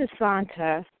 Larry. This is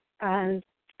Santa.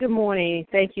 Good morning.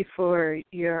 Thank you for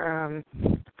your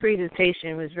presentation.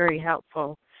 It was very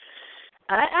helpful.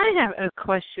 I have a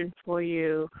question for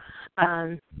you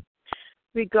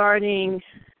regarding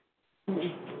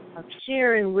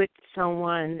sharing with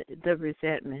someone the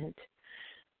resentment.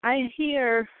 I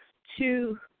hear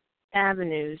two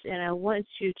avenues, and I want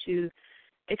you to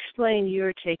explain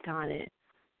your take on it.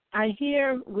 I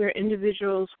hear where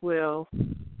individuals will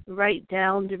write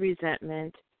down the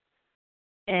resentment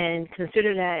and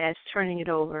consider that as turning it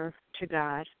over to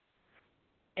God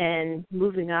and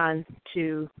moving on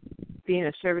to being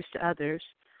of service to others.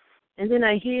 And then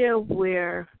I hear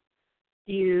where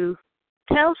you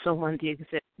tell someone the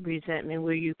resentment,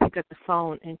 where you pick up the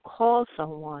phone and call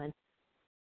someone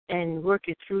and work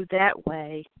it through that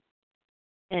way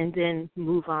and then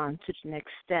move on to the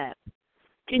next step.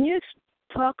 Can you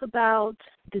talk about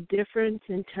the difference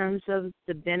in terms of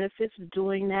the benefits of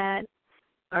doing that,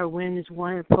 or when is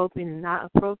one appropriate and not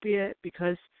appropriate?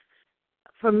 Because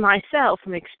from myself,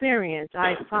 from experience,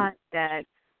 I find that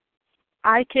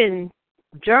I can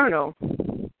journal,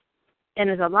 and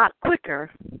it's a lot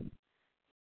quicker,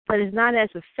 but it's not as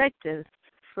effective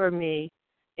for me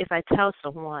if I tell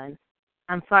someone.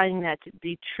 I'm finding that to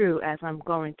be true as I'm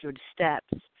going through the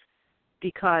steps,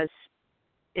 because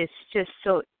it's just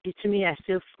so, to me, I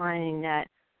still finding that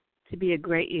to be a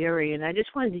gray area, and I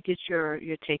just wanted to get your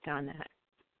take on that.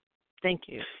 Thank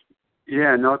you.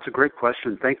 Yeah, no, it's a great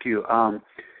question. Thank you.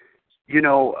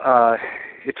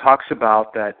 It talks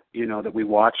about that, that we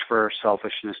watch for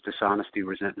selfishness, dishonesty,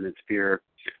 resentment, and fear.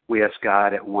 We ask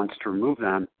God at once to remove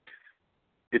them.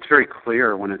 It's very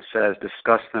clear when it says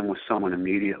discuss them with someone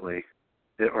immediately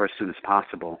or as soon as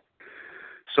possible.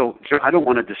 So I don't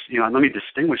want to, let me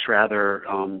distinguish rather,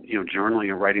 journaling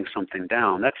or writing something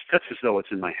down. That's as though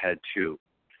it's in my head too.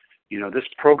 This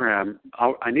program,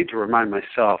 I need to remind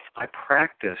myself, I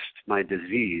practiced my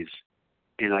disease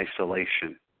in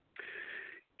isolation,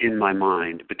 in my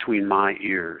mind, between my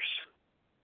ears.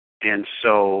 And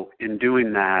so in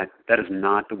doing that, that is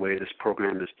not the way this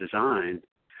program is designed.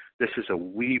 This is a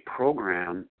we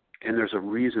program, and there's a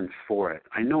reason for it.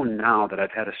 I know now that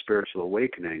I've had a spiritual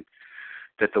awakening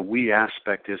that the we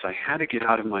aspect is I had to get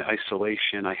out of my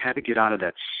isolation. I had to get out of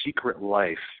that secret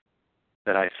life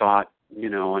that I thought,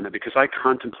 and because I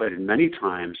contemplated many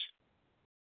times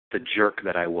the jerk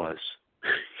that I was,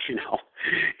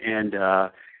 and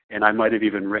I might have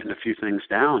even written a few things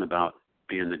down about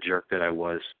being the jerk that I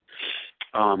was.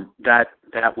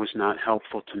 That was not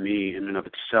helpful to me in and of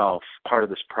itself. Part of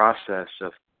this process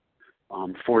of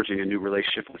forging a new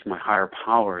relationship with my higher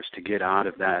powers to get out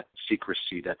of that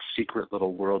secrecy, that secret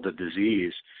little world of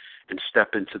disease, and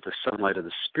step into the sunlight of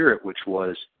the Spirit, which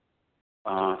was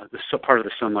part of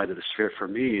the sunlight of the Spirit for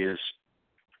me is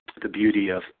the beauty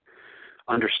of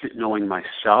knowing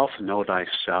myself, know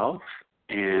thyself,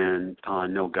 and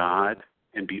know God,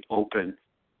 and be open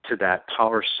to that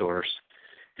power source.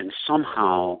 And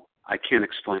somehow, I can't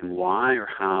explain why or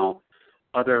how,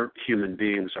 other human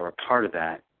beings are a part of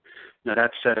that. Now,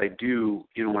 that said, I do,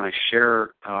 when I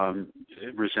share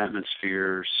resentments,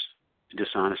 fears,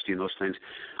 dishonesty, and those things,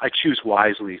 I choose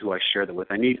wisely who I share that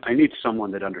with. I need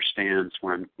someone that understands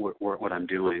what I'm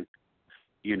doing.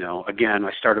 Again,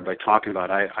 I started by talking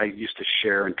about I used to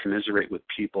share and commiserate with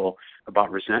people about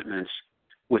resentments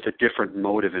with a different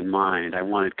motive in mind. I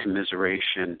wanted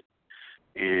commiseration,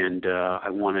 and I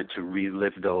wanted to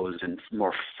relive those and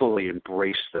more fully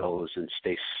embrace those and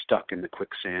stay stuck in the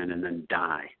quicksand and then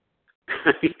die.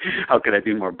 How could I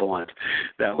be more blunt?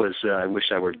 That was, I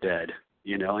wish I were dead,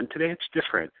 and today it's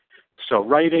different. So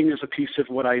writing is a piece of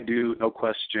what I do, no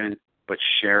question, but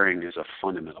sharing is a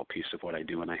fundamental piece of what I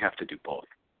do, and I have to do both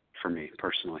for me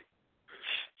personally.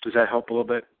 Does that help a little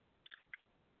bit?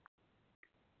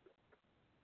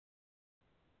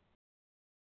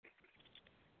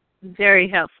 Very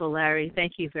helpful, Larry.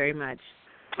 Thank you very much.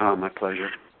 Oh, my pleasure.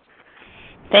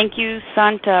 Thank you,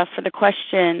 Santa, for the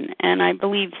question. And I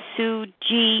believe Sue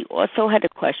G. also had a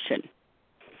question.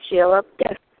 Sheila?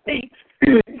 Yes, thanks.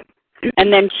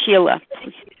 And then Sheila.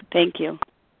 Thank you.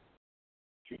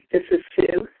 This is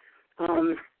Sue.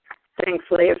 Thanks,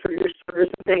 Leah, for your service.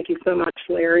 Thank you so much,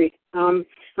 Larry. I'm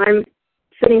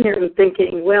sitting here and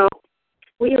thinking, well,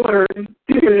 we learned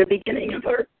in the beginning of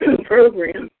our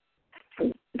program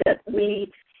that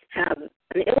we have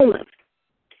an illness,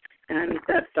 and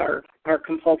that's our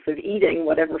compulsive eating,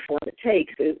 whatever form it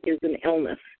takes, is an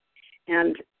illness.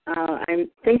 And I'm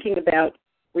thinking about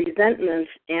resentment,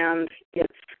 and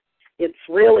it's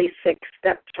really sick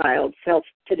stepchild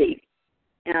self-pity.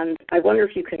 And I wonder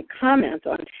if you can comment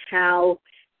on how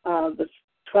the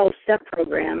 12-step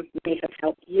program may have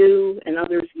helped you and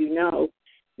others you know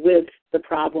with the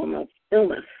problem of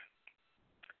illness.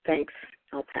 Thanks.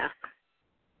 I'll pass.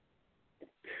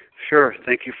 Sure.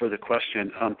 Thank you for the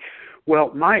question.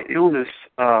 Well, my illness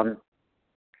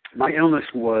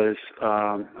was,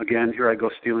 again, here I go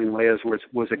stealing Leia's words,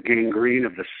 was a gangrene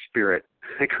of the spirit.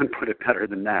 I couldn't put it better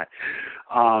than that.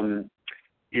 I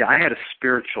had a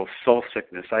spiritual soul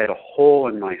sickness. I had a hole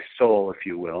in my soul, if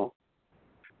you will,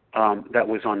 that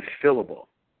was unfillable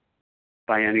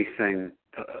by anything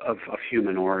of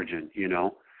human origin, you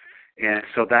know. And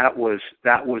so that was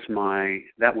my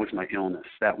illness.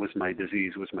 That was my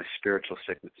disease. Was my spiritual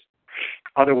sickness.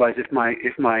 Otherwise, if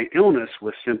my illness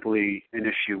was simply an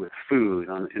issue with food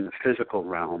in the physical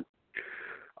realm,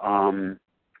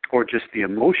 or just the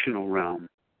emotional realm,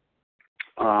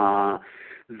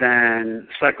 then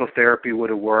psychotherapy would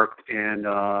have worked, and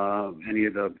any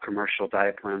of the commercial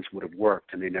diet plans would have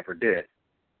worked, and they never did.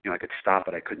 You know, I could stop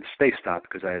it. I couldn't stay stopped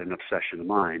because I had an obsession of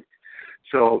mine.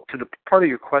 So to the part of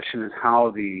your question is how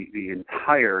the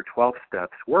entire 12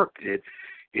 steps worked, it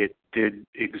did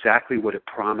exactly what it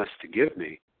promised to give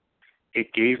me.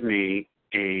 It gave me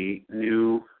a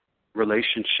new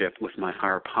relationship with my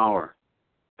higher power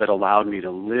that allowed me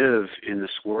to live in this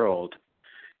world,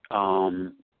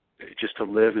 just to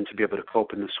live and to be able to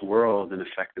cope in this world in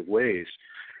effective ways.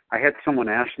 I had someone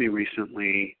ask me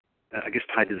recently, I guess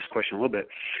tied to this question a little bit,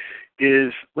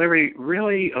 is, Larry,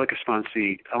 really, like a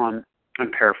sponsee,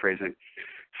 I'm paraphrasing.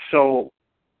 So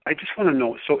I just want to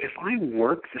know, so if I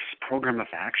work this program of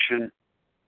action,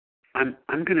 I'm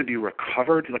going to be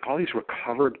recovered, like all these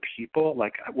recovered people.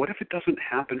 Like, what if it doesn't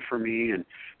happen for me? And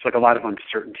it's like a lot of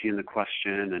uncertainty in the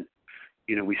question. And,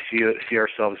 you know, we see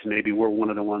ourselves, maybe we're one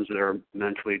of the ones that are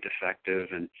mentally defective.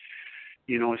 And,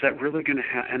 you know, is that really going to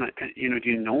happen? And, you know, do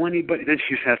you know anybody? Then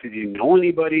she says, do you know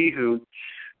anybody who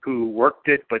worked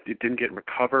it but it didn't get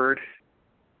recovered?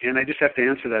 And I just have to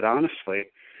answer that honestly,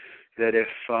 that if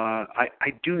I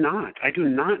do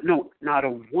not know not a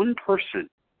one person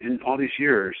in all these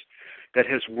years that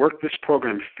has worked this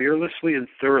program fearlessly and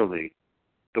thoroughly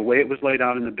the way it was laid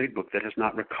out in the Big Book that has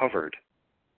not recovered.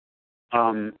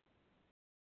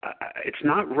 It's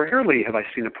not rarely have I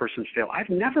seen a person fail. I've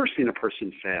never seen a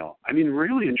person fail. I mean,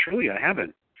 really and truly, I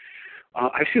haven't.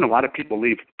 I've seen a lot of people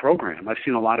leave the program. I've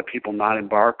seen a lot of people not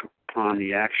embark upon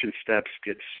the action steps,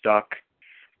 get stuck.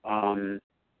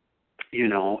 You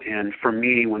know, and for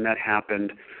me, when that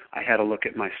happened, I had to look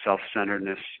at my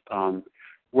self-centeredness,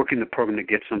 working the program to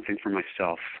get something for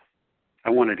myself. I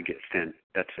wanted to get thin.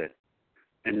 That's it.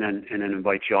 And then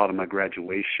invite you all to my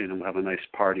graduation, and we'll have a nice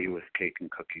party with cake and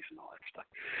cookies and all that stuff.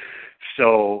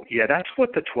 So, yeah, that's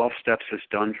what the 12 steps has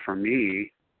done for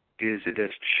me, is it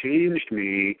has changed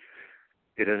me.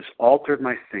 It has altered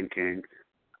my thinking.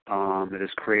 It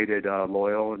has created a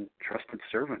loyal and trusted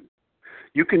servant.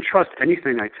 You can trust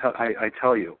anything I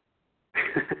tell you.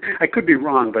 I could be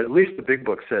wrong, but at least the Big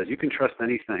Book says you can trust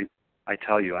anything I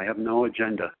tell you. I have no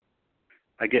agenda.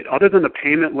 I get, other than the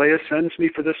payment Leah sends me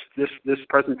for this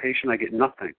presentation, I get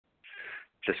nothing.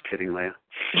 Just kidding, Leah.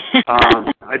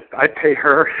 I pay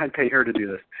her to do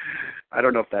this. I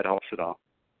don't know if that helps at all.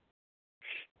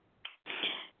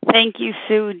 Thank you,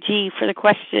 Sue G, for the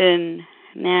question.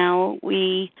 Now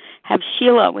we have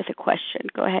Sheila with a question.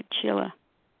 Go ahead, Sheila.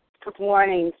 Good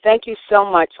morning. Thank you so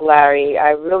much, Larry. I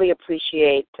really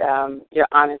appreciate your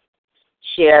honest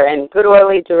share and good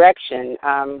orderly direction.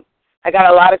 I got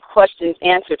a lot of questions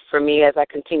answered for me as I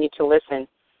continue to listen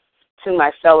to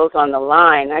my fellows on the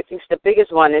line. I think the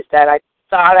biggest one is that I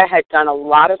thought I had done a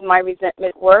lot of my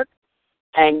resentment work,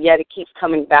 and yet it keeps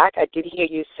coming back. I did hear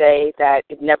you say that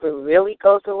it never really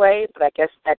goes away, but I guess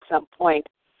at some point,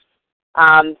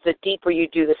 the deeper you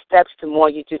do the steps, the more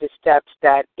you do the steps,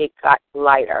 that it got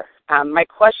lighter. My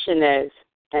question is,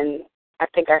 and I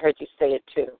think I heard you say it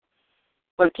too,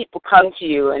 when people come to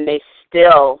you and they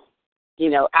still, you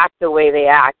know, act the way they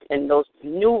act, and those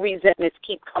new resentments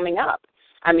keep coming up.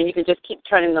 I mean, you can just keep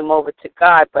turning them over to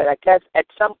God, but I guess at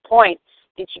some point,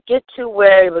 did you get to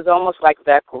where it was almost like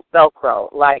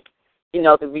Velcro, like, you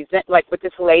know, like with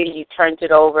this lady, you turned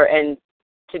it over, and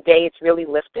today it's really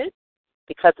lifted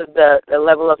because of the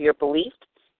level of your belief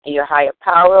and your higher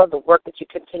power, the work that you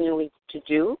continually to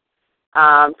do?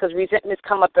 because resentments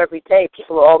come up every day.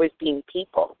 People are always being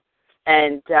people.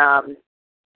 And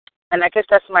I guess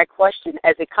that's my question.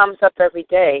 As it comes up every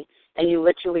day and you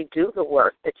literally do the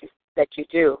work that you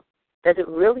do, does it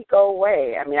really go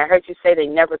away? I mean, I heard you say they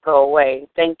never go away.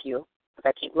 Thank you.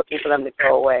 I keep looking for them to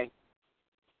go away.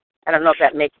 I don't know if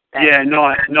that makes sense. Yeah,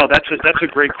 no, that's a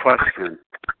great question.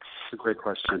 It's a great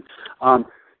question.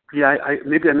 Maybe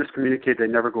I miscommunicated. They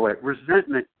never go away.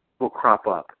 Resentment will crop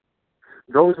up.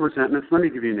 Those resentments. Let me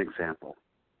give you an example.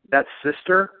 That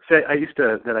sister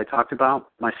that I talked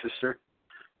about, my sister,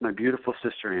 my beautiful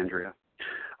sister Andrea.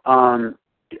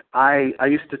 I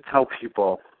used to tell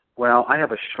people, well, I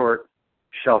have a short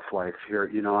shelf life here.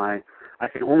 I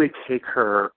can only take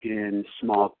her in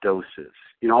small doses.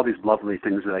 All these lovely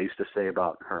things that I used to say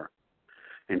about her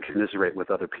and commiserate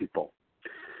with other people.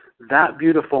 That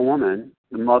beautiful woman,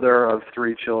 the mother of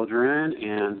 3 children,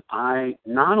 and I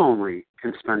not only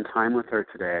can spend time with her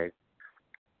today,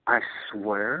 I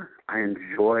swear I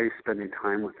enjoy spending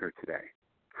time with her today.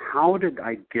 How did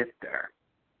I get there?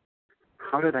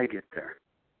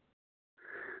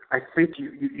 I think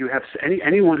you have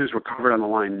anyone who's recovered on the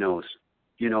line knows.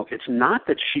 It's not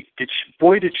that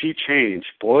boy did she change.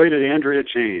 Boy did Andrea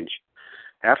change.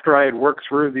 After I had worked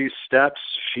through these steps,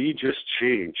 she just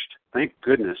changed. Thank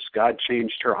goodness God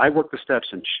changed her. I worked the steps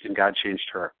and God changed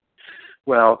her.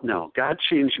 Well, no, God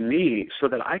changed me so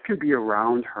that I could be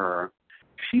around her.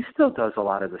 She still does a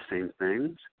lot of the same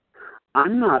things.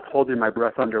 I'm not holding my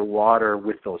breath underwater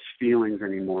with those feelings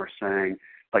anymore, trying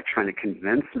to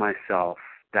convince myself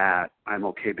that I'm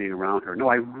okay being around her. No,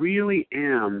 I really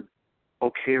am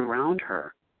okay around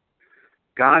her.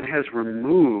 God has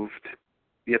removed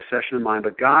the obsession of mind,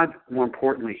 but God, more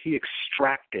importantly, He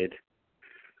extracted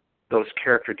those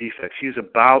character defects. He's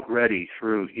about ready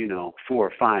through,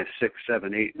 4, 5, 6,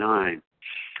 7, 8, 9,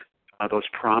 those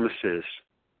promises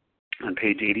on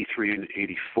page 83 and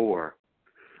 84.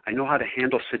 I know how to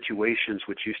handle situations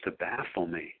which used to baffle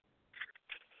me.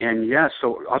 And yes,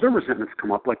 so other resentments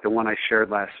come up, like the one I shared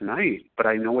last night, but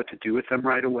I know what to do with them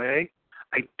right away.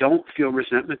 I don't feel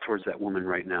resentment towards that woman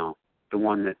right now, the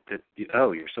one that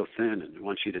you're so thin and I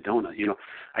want you to donut.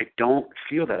 I don't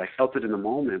feel that. I felt it in the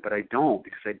moment, but I don't,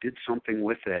 because I did something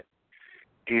with it.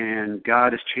 And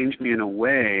God has changed me in a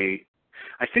way.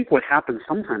 I think what happens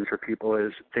sometimes for people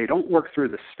is they don't work through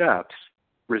the steps.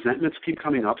 Resentments keep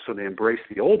coming up, so they embrace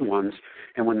the old ones.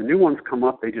 And when the new ones come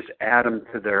up, they just add them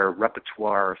to their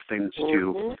repertoire of things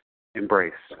to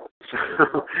embrace.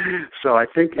 So I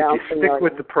think if you stick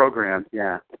with the program,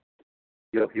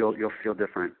 you'll feel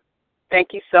different. Thank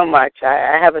you so much.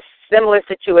 I have a similar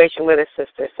situation with a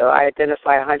sister, so I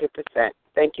identify 100%.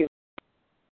 Thank you.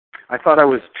 I thought I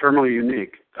was terminally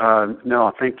unique.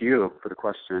 No, thank you for the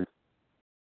question.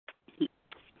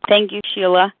 Thank you,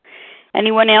 Sheila.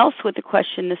 Anyone else with a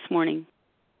question this morning?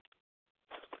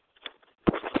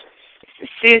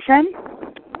 Susan?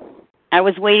 I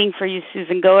was waiting for you,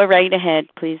 Susan. Go right ahead,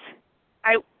 please.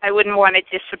 I wouldn't want to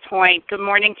disappoint. Good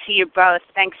morning to you both.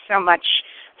 Thanks so much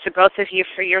to both of you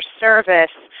for your service.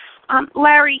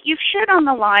 Larry, you've shared on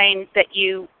the line that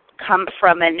you come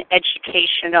from an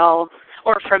education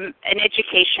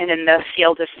in the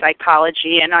field of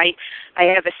psychology, and I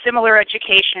have a similar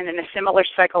education and a similar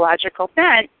psychological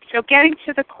bent. So getting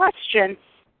to the question,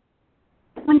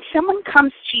 when someone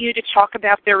comes to you to talk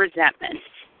about their resentment,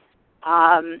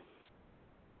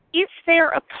 is there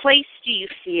a place, do you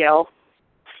feel,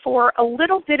 for a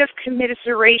little bit of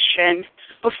commiseration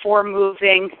before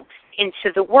moving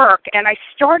into the work? And I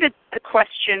started the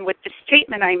question with the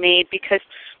statement I made because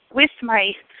with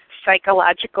my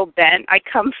psychological bent, I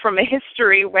come from a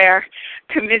history where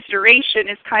commiseration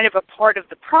is kind of a part of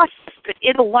the process, but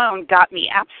it alone got me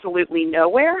absolutely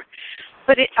nowhere.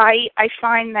 But I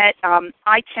find that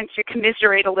I tend to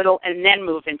commiserate a little and then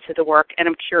move into the work, and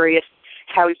I'm curious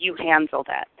how you handle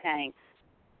that. Thanks.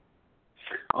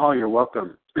 Oh, you're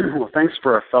welcome. Well, thanks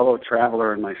for a fellow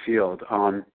traveler in my field.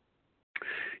 I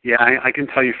can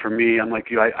tell you for me, I'm like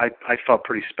you, I felt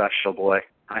pretty special, boy.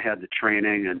 I had the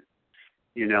training and,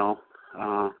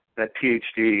 that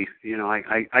PhD,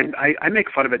 I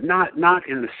make fun of it, not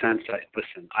in the sense that,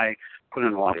 listen, I put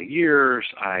in a lot of years.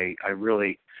 I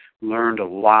really learned a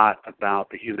lot about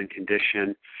the human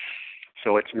condition.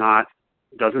 So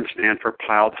doesn't stand for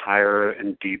piled higher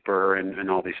and deeper and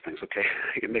all these things, okay?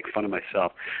 I can make fun of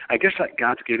myself. I guess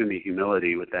God's given me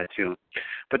humility with that too.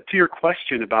 But to your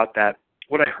question about that,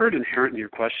 what I heard inherent in your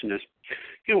question is,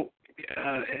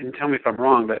 and tell me if I'm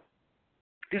wrong, but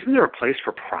isn't there a place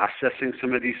for processing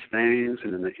some of these things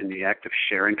and in the act of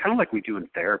sharing, kind of like we do in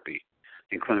therapy,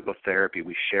 in clinical therapy,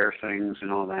 we share things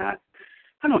and all that.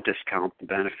 I don't discount the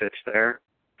benefits there.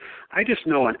 I just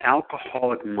know an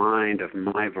alcoholic mind of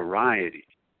my variety,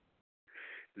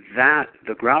 that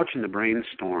the grouch and the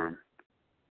brainstorm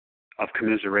of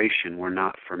commiseration were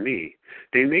not for me.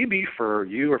 They may be for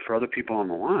you or for other people on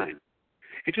the line.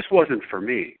 It just wasn't for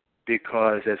me,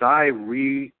 because as I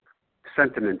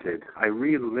re-sentimented, I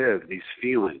relived these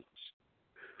feelings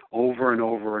over and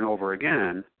over and over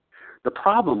again. The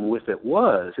problem with it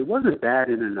wasn't bad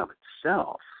in and of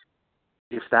itself,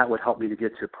 if that would help me to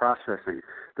get to processing.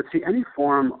 But see, any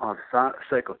form of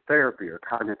psychotherapy or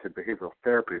cognitive behavioral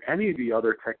therapy, or any of the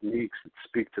other techniques that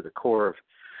speak to the core of,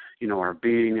 our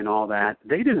being and all that,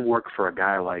 they didn't work for a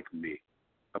guy like me.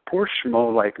 A poor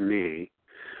schmo like me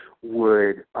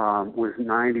was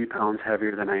 90 pounds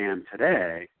heavier than I am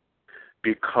today,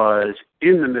 because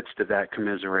in the midst of that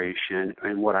commiseration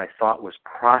and what I thought was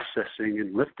processing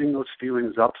and lifting those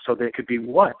feelings up so they could be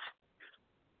what?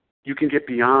 You can get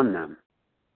beyond them.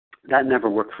 That never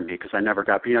worked for me, because I never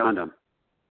got beyond them.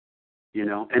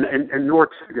 And nor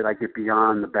did I get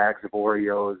beyond the bags of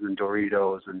Oreos and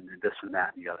Doritos and this and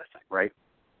that and the other thing, right?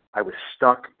 I was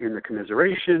stuck in the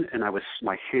commiseration, and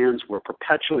my hands were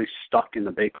perpetually stuck in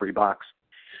the bakery box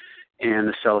and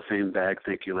the cellophane bag.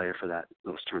 Thank you, Leah, for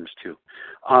those terms too.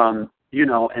 And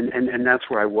that's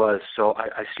where I was. So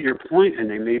I see your point, and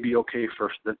they may be okay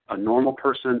for a normal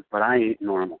person, but I ain't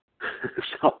normal.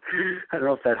 So I don't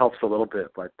know if that helps a little bit,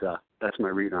 but that's my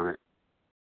read on it.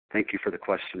 Thank you for the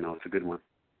question, though. It's a good one.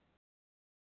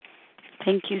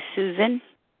 Thank you, Susan.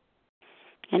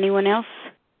 Anyone else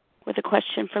with a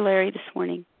question for Larry this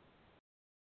morning?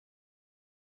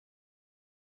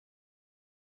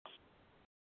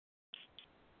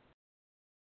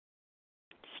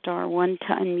 Star 1 to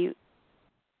unmute.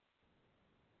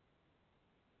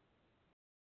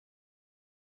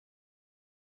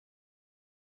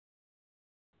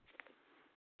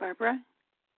 Barbara?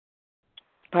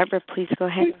 Barbara, please go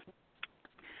ahead.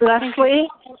 Leslie?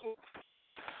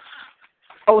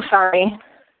 Oh, sorry.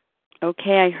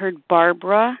 Okay, I heard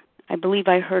Barbara. I believe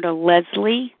I heard a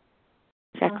Leslie.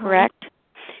 Is that correct?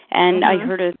 And I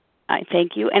heard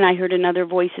thank you, and I heard another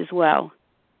voice as well.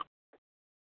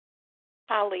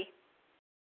 Allie.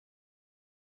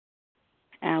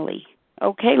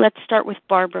 Okay, let's start with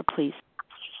Barbara, please.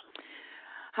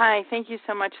 Hi, thank you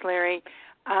so much, Larry.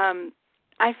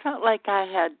 I felt like I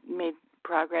had made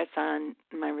progress on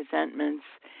my resentments,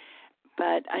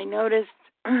 but I noticed,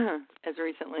 as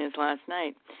recently as last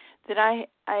night, that I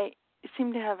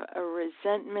seem to have a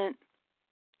resentment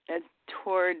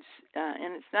towards,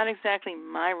 and it's not exactly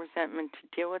my resentment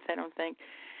to deal with, I don't think,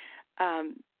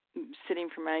 sitting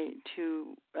for my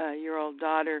 2-year-old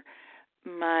daughter.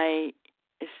 My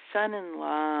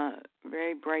son-in-law,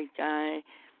 very bright guy,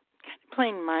 kind of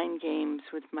playing mind games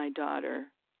with my daughter,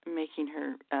 making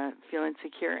her feel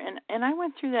insecure. And I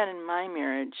went through that in my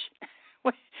marriage.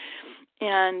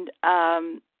 And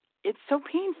it's so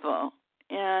painful.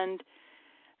 And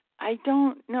I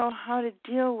don't know how to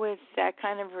deal with that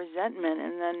kind of resentment.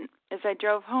 And then as I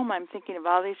drove home, I'm thinking of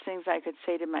all these things I could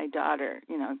say to my daughter,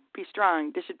 be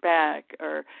strong, dish it back,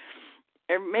 or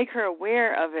make her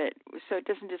aware of it so it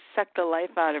doesn't just suck the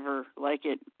life out of her like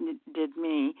it did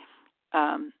me.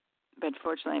 But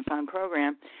fortunately, I found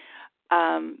program.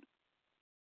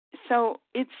 So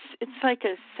it's like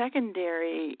a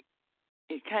secondary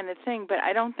kind of thing, but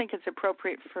I don't think it's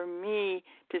appropriate for me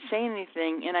to say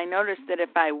anything. And I noticed that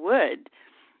if I would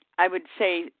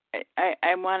say,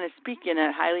 I want to speak in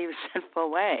a highly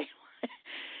resentful way.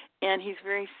 And he's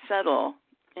very subtle.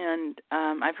 And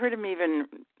I've heard him even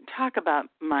talk about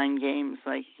mind games,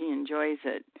 like he enjoys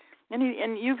it.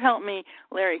 And you've helped me,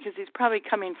 Larry, because he's probably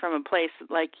coming from a place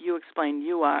like you explained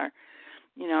you are,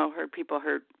 hurt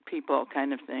people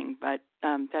kind of thing. But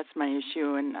that's my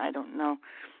issue, and I don't know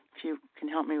if you can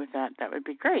help me with that. That would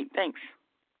be great. Thanks.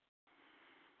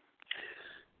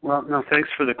 Well, no, thanks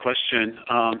for the question.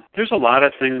 There's a lot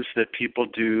of things that people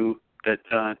do that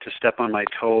to step on my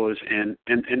toes and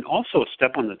also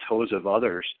step on the toes of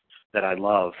others that I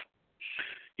love.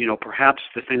 Perhaps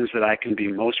the things that I can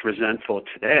be most resentful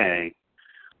today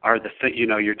are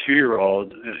your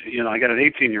 2-year-old, I got an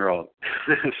 18-year-old.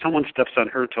 If someone steps on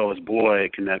her toes, boy,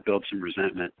 can that build some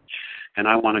resentment. And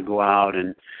I want to go out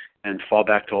and fall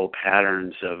back to old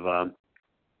patterns of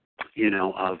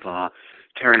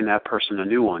tearing that person a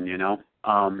new one,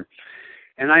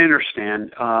 And I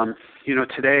understand,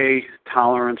 today,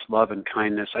 tolerance, love, and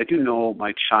kindness. I do know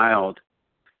my child,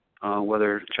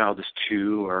 whether the child is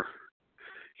 2 or,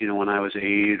 when I was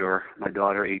 8 or my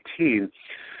daughter 18,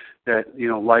 that,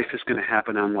 life is going to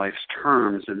happen on life's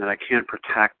terms and that I can't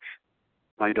protect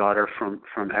my daughter from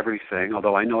everything.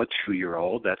 Although I know a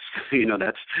 2-year-old, that's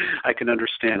I can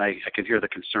understand. I can hear the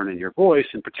concern in your voice,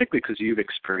 and particularly because you've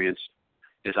experienced,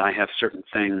 as I have, certain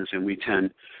things, and we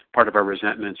tend, part of our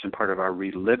resentments and part of our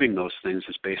reliving those things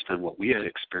is based on what we had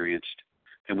experienced,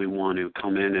 and we want to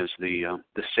come in as the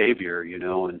savior,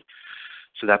 and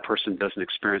so that person doesn't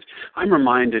experience. I'm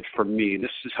reminded, for me,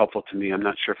 this is helpful to me, I'm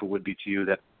not sure if it would be to you,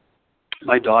 that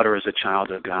my daughter is a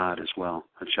child of God as well.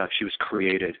 She was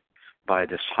created by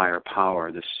this higher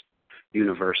power, this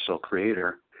universal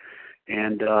creator,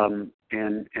 and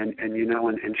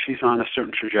she's on a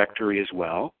certain trajectory as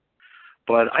well.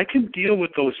 But I can deal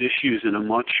with those issues in a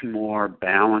much more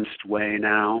balanced way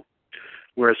now,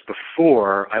 whereas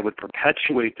before I would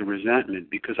perpetuate the resentment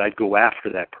because I'd go after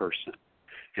that person.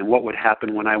 And what would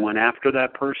happen when I went after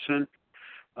that person?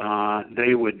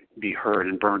 They would be hurt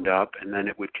and burned up, and then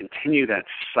it would continue that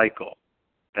cycle,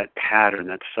 that pattern,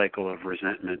 that cycle of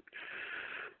resentment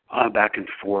back and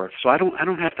forth. So I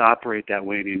don't have to operate that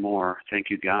way anymore, thank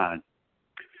you, God.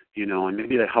 And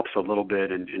maybe that helps a little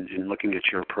bit in looking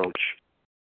at your approach.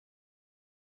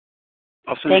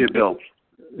 I'll send you a bill.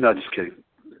 No, just kidding.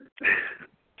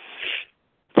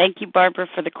 Thank you, Barbara,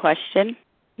 for the question.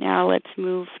 Now let's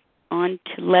move on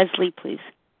to Leslie, please.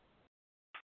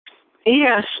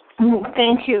 Yes,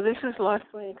 thank you. This is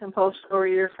Leslie, compulsive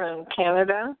overeater from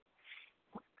Canada.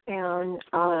 And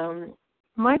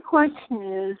my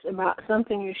question is about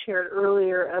something you shared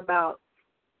earlier about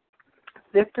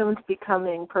victims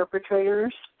becoming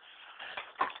perpetrators.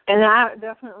 And that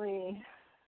definitely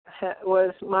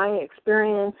was my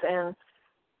experience, and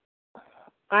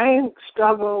I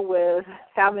struggle with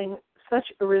having such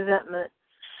a resentment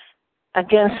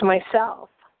against myself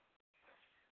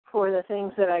for the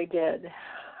things that I did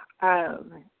as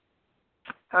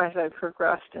I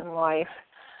progressed in life.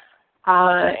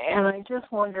 And I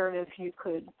just wondered if you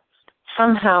could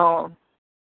somehow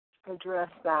address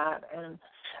that. And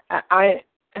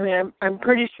I'm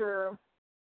pretty sure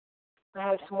I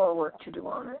have some more work to do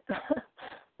on it.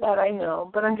 That I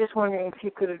know, but I'm just wondering if you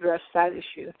could address that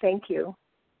issue. Thank you.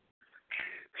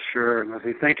 Sure,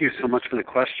 Leslie. Thank you so much for the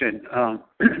question.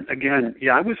 Again,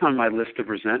 I was on my list of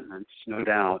resentments, no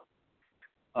doubt.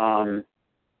 I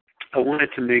wanted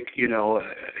to make,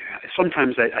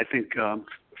 sometimes I think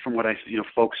from what I,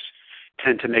 folks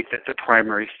tend to make that the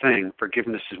primary thing.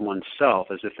 Forgiveness is oneself,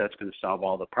 as if that's going to solve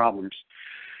all the problems.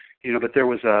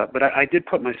 But I did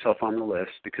put myself on the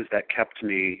list because that kept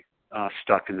me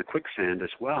stuck in the quicksand as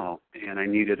well, and I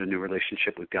needed a new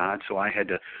relationship with God, so I had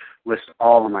to list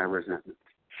all of my resentments.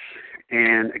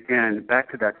 And again,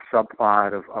 back to that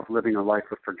subplot of living a life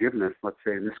of forgiveness, let's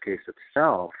say in this case of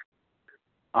self,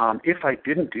 if I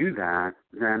didn't do that,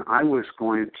 then I was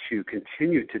going to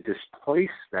continue to displace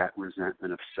that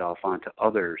resentment of self onto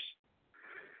others.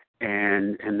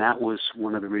 And that was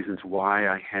one of the reasons why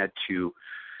I had to,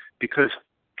 because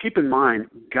keep in mind,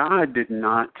 God did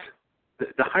not,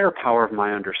 the higher power of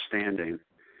my understanding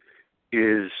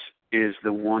is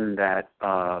the one that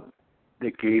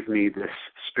gave me this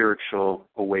spiritual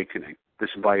awakening,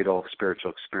 this vital spiritual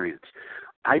experience.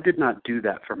 I did not do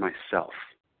that for myself.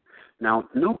 Now,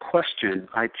 no question,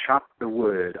 I chopped the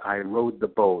wood, I rowed the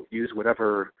boat, use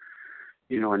whatever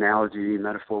analogy,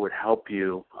 metaphor would help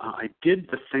you. I did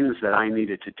the things that I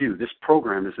needed to do. This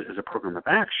program is a program of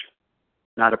action,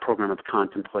 not a program of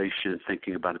contemplation,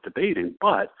 thinking about it, debating,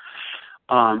 but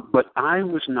I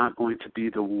was not going to be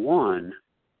the one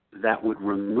that would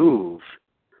remove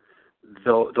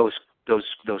those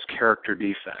character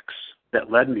defects that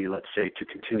led me, let's say, to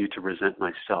continue to resent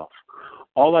myself.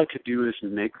 All I could do is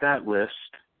make that list,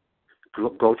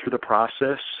 go through the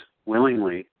process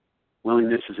willingly.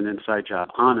 Willingness is an inside job,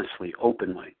 honestly,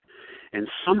 openly. And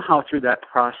somehow through that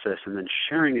process and then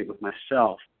sharing it with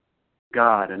myself,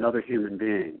 God, another human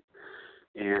being,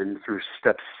 and through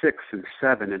steps 6 and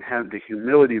 7, and have the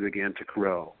humility began to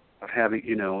grow of having,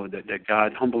 that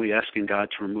God, humbly asking God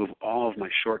to remove all of my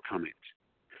shortcomings.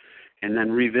 And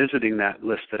then revisiting that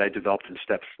list that I developed in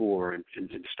step 4 and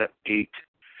in step 8,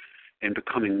 and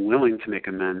becoming willing to make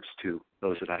amends to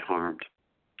those that I harmed,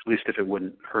 at least if it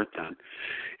wouldn't hurt them.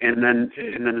 And then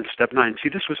in step 9, see,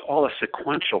 this was all a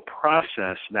sequential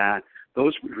process, that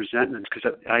those resentments,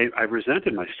 because I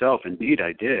resented myself, indeed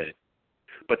I did,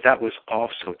 but that was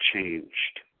also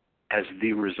changed as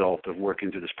the result of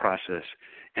working through this process.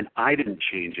 And I didn't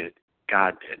change it,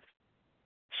 God did.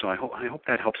 So I hope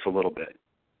that helps a little bit.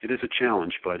 It is a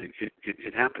challenge, but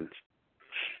it happens.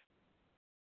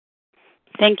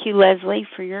 Thank you, Leslie,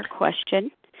 for your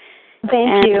question.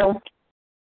 Thank you.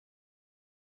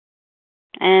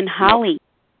 And Holly,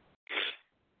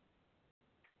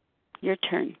 your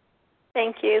turn.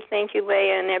 Thank you,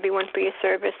 Leah, and everyone for your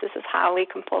service. This is Holly,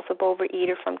 compulsive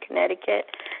overeater from Connecticut.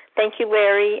 Thank you,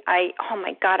 Larry. Oh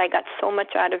my God, I got so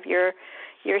much out of your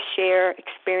share,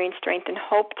 experience, strength, and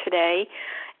hope today.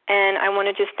 And I want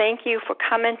to just thank you for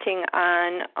commenting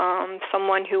on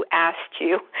someone who asked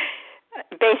you.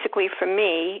 Basically, for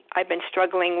me, I've been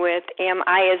struggling with, am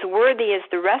I as worthy as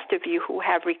the rest of you who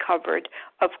have recovered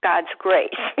of God's grace?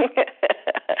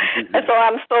 And so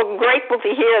I'm so grateful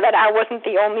to hear that I wasn't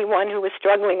the only one who was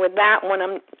struggling with that one.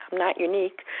 I'm not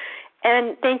unique.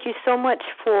 And thank you so much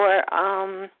for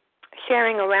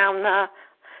sharing around the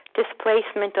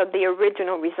displacement of the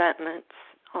original resentments.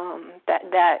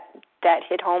 That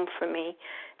hit home for me.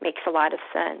 Makes a lot of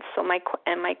sense. So my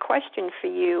question for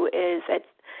you is that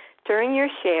during your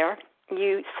share,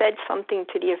 you said something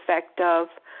to the effect of,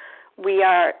 we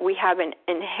have an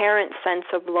inherent sense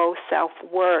of low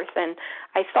self-worth. And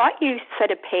I thought you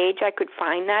said a page I could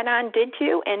find that on. Did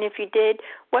you? And if you did,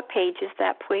 what page is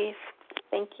that, please?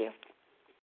 Thank you.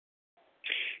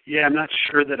 Yeah, I'm not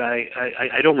sure that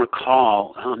I don't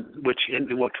recall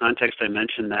in what context I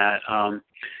mentioned that.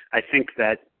 I think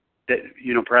that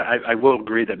I will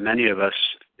agree that many of us,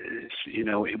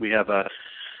 we have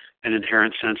an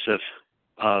inherent sense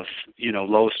of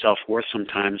low self-worth.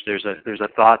 Sometimes there's a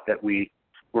thought that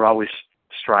we're always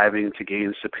striving to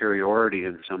gain superiority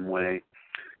in some way,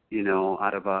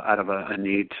 out of a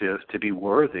need to be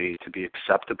worthy, to be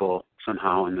acceptable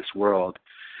somehow in this world.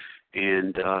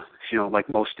 And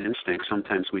like most instincts,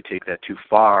 sometimes we take that too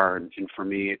far, and for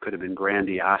me it could have been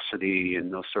grandiosity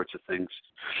and those sorts of things.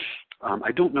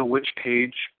 I don't know which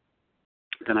page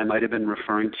that I might have been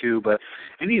referring to, but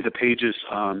any of the pages,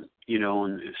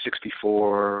 in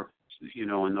 64,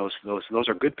 and those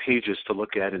are good pages to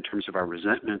look at in terms of our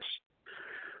resentments,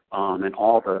 and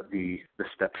all the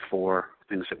step 4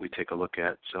 things that we take a look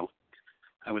at. So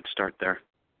I would start there.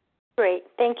 Great.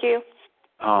 Thank you.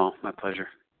 Oh, my pleasure.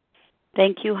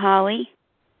 Thank you, Holly.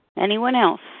 Anyone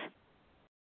else?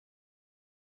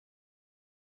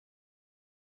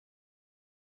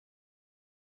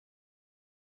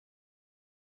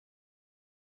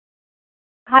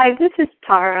 Hi, this is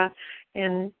Tara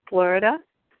in Florida.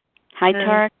 Hi,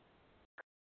 Tara.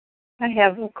 I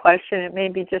have a question. It may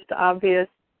be just obvious,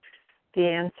 the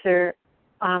answer,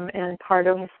 and part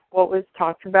of what was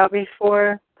talked about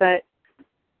before, but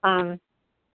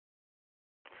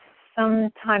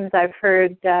sometimes I've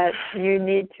heard that you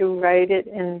need to write it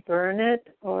and burn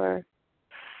it, or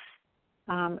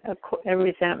a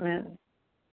resentment,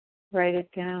 write it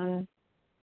down.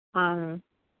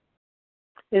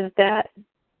 Is that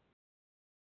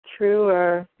true,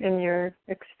 or in your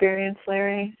experience,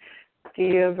 Larry? Do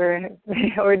you ever,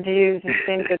 or do you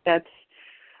think that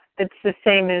it's the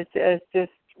same as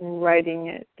just writing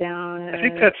it down? I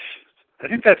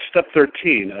think that's step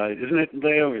 13, isn't it,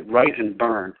 Leo? Write and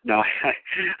burn. No,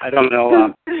 I don't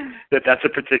know that's a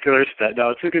particular step.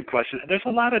 No, it's a good question. There's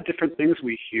a lot of different things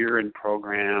we hear in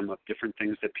program of different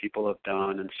things that people have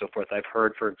done and so forth. I've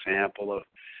heard, for example, of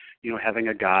having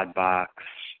a God box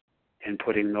and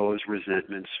putting those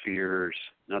resentments, fears,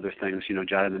 and other things,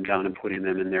 jotting them down and putting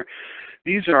them in there.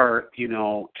 These are,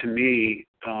 to me,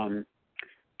 I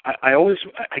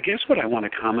guess what I want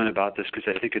to comment about this, because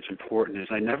I think it's important,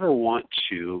 is I've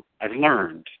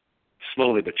learned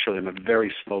slowly but surely, I'm a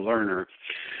very slow learner,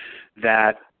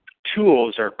 that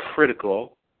tools are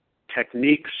critical,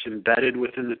 techniques embedded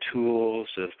within the tools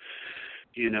of,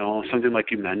 something like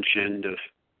you mentioned of,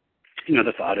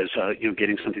 the thought is,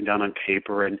 getting something down on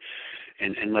paper and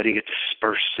letting it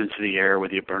disperse into the air,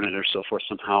 whether you burn it or so forth,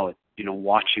 somehow,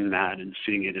 watching that and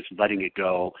seeing it as letting it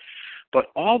go.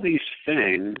 But all these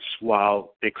things,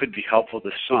 while they could be helpful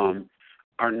to some,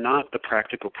 are not the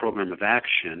practical program of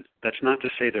action. That's not to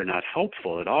say they're not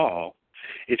helpful at all.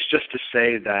 It's just to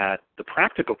say that the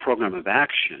practical program of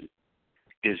action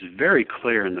is very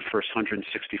clear in the first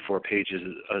 164 pages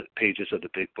of the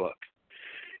big book.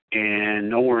 And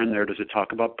nowhere in there does it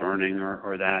talk about burning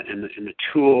or that. And the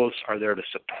tools are there to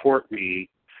support me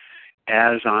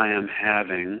as I am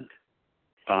having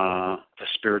a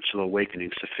spiritual awakening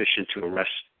sufficient to arrest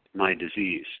my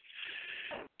disease.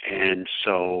 And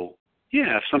so,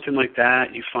 yeah, if something like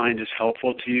that you find is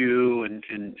helpful to you and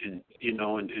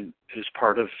is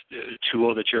part of a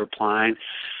tool that you're applying,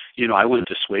 I wouldn't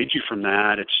dissuade you from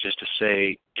that. It's just to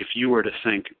say, if you were to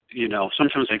think,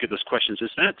 sometimes I get those questions,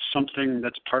 is that something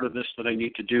that's part of this that I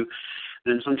need to do?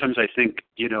 Then sometimes I think,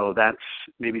 that's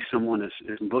maybe someone is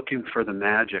looking for the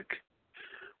magic.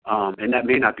 And that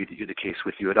may not be the case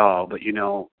with you at all, but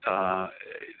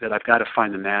that I've got to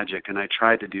find the magic, and I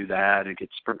tried to do that and get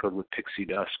sprinkled with pixie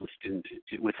dust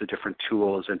with the different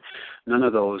tools, and none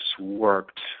of those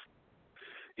worked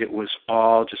it was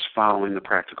all just following the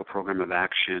practical program of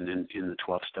action in the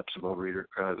 12 steps of Overeater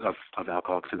of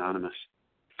Alcoholics Anonymous.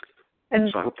 And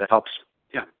so I hope that helps.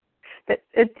 Yeah.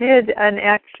 It did, and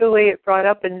actually it brought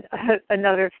up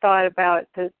another thought about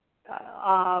the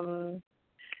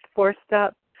fourth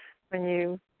step.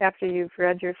 After you've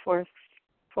read your fourth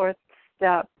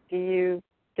step, do you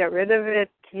get rid of it,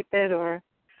 keep it, or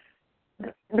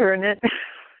burn it?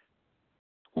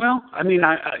 Well, I mean,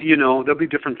 there'll be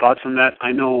different thoughts on that.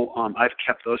 I know I've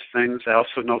kept those things. I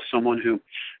also know someone who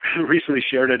recently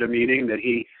shared at a meeting that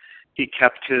he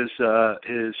kept his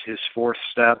fourth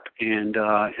step and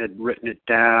had written it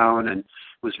down and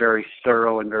was very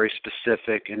thorough and very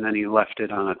specific, and then he left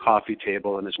it on a coffee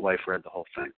table and his wife read the whole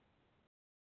thing.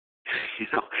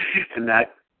 And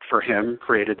that for him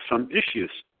created some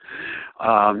issues.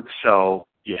 So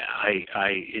yeah,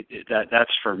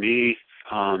 that's for me.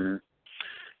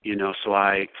 So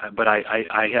I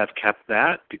have kept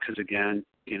that because again,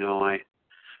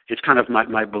 it's kind of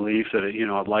my belief that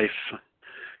a life,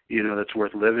 that's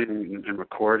worth living and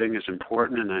recording is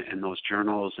important, and those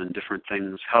journals and different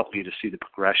things help me to see the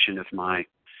progression of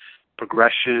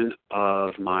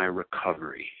my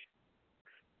recovery,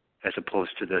 as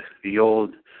opposed to the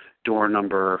old door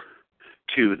number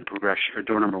 2, the progression, or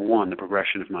door number 1, the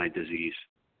progression of my disease.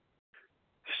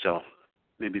 So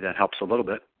maybe that helps a little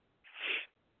bit.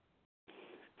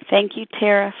 Thank you,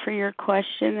 Tara, for your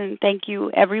question, and thank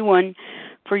you, everyone,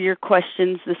 for your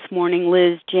questions this morning.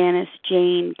 Liz, Janice,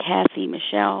 Jane, Kathy,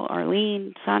 Michelle,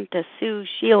 Arlene, Santa, Sue,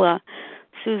 Sheila,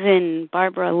 Susan,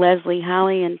 Barbara, Leslie,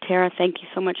 Holly, and Tara, thank you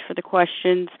so much for the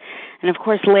questions. And, of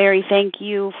course, Larry, thank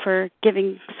you for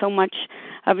giving so much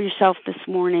of yourself this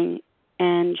morning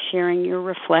and sharing your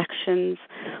reflections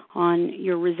on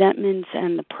your resentments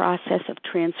and the process of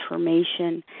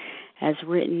transformation as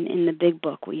written in the Big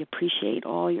Book. We appreciate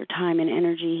all your time and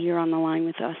energy here on the line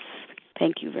with us.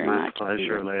 Thank you very much. My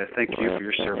pleasure, Leah. Thank you for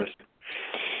your service.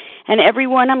 And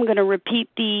everyone, I'm going to repeat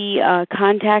the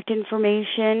contact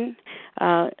information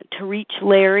to reach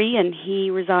Larry, and he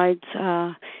resides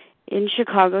in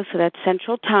Chicago, so that's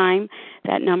Central Time.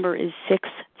 That number is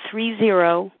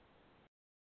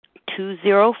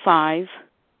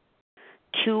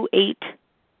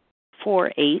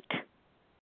 630-205-2848.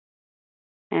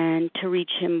 And to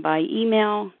reach him by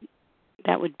email,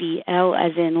 that would be L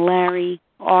as in Larry,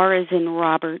 R as in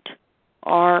Robert,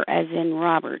 R as in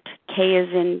Robert, K as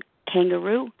in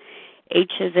Kangaroo,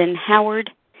 H as in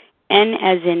Howard, N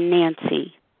as in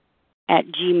Nancy,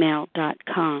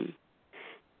 @gmail.com.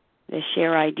 The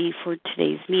share ID for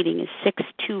today's meeting is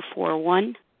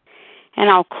 6241. And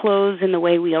I'll close in the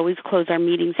way we always close our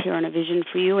meetings here on A Vision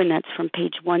for You, and that's from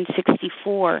page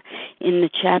 164 in the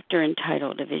chapter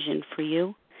entitled A Vision for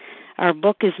You. Our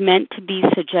book is meant to be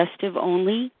suggestive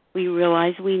only. We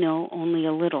realize we know only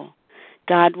a little.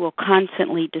 God will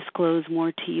constantly disclose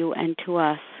more to you and to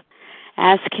us.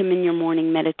 Ask Him in your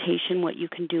morning meditation what you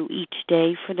can do each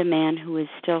day for the man who is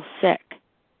still sick.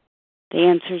 The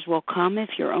answers will come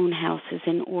if your own house is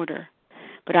in order.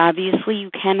 But obviously you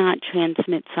cannot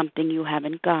transmit something you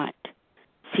haven't got.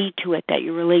 See to it that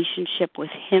your relationship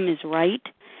with Him is right,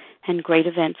 and great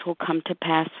events will come to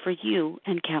pass for you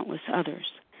and countless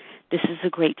others. This is a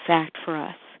great fact for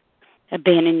us.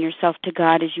 Abandon yourself to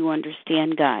God as you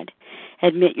understand God.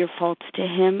 Admit your faults to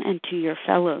Him and to your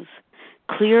fellows.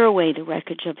 Clear away the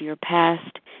wreckage of your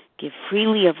past. Give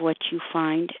freely of what you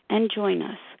find, and join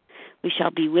us. We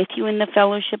shall be with you in the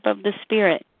fellowship of the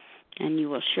Spirit, and you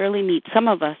will surely meet some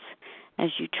of us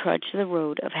as you trudge the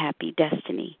road of happy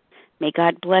destiny. May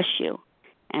God bless you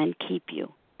and keep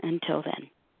you. Until then.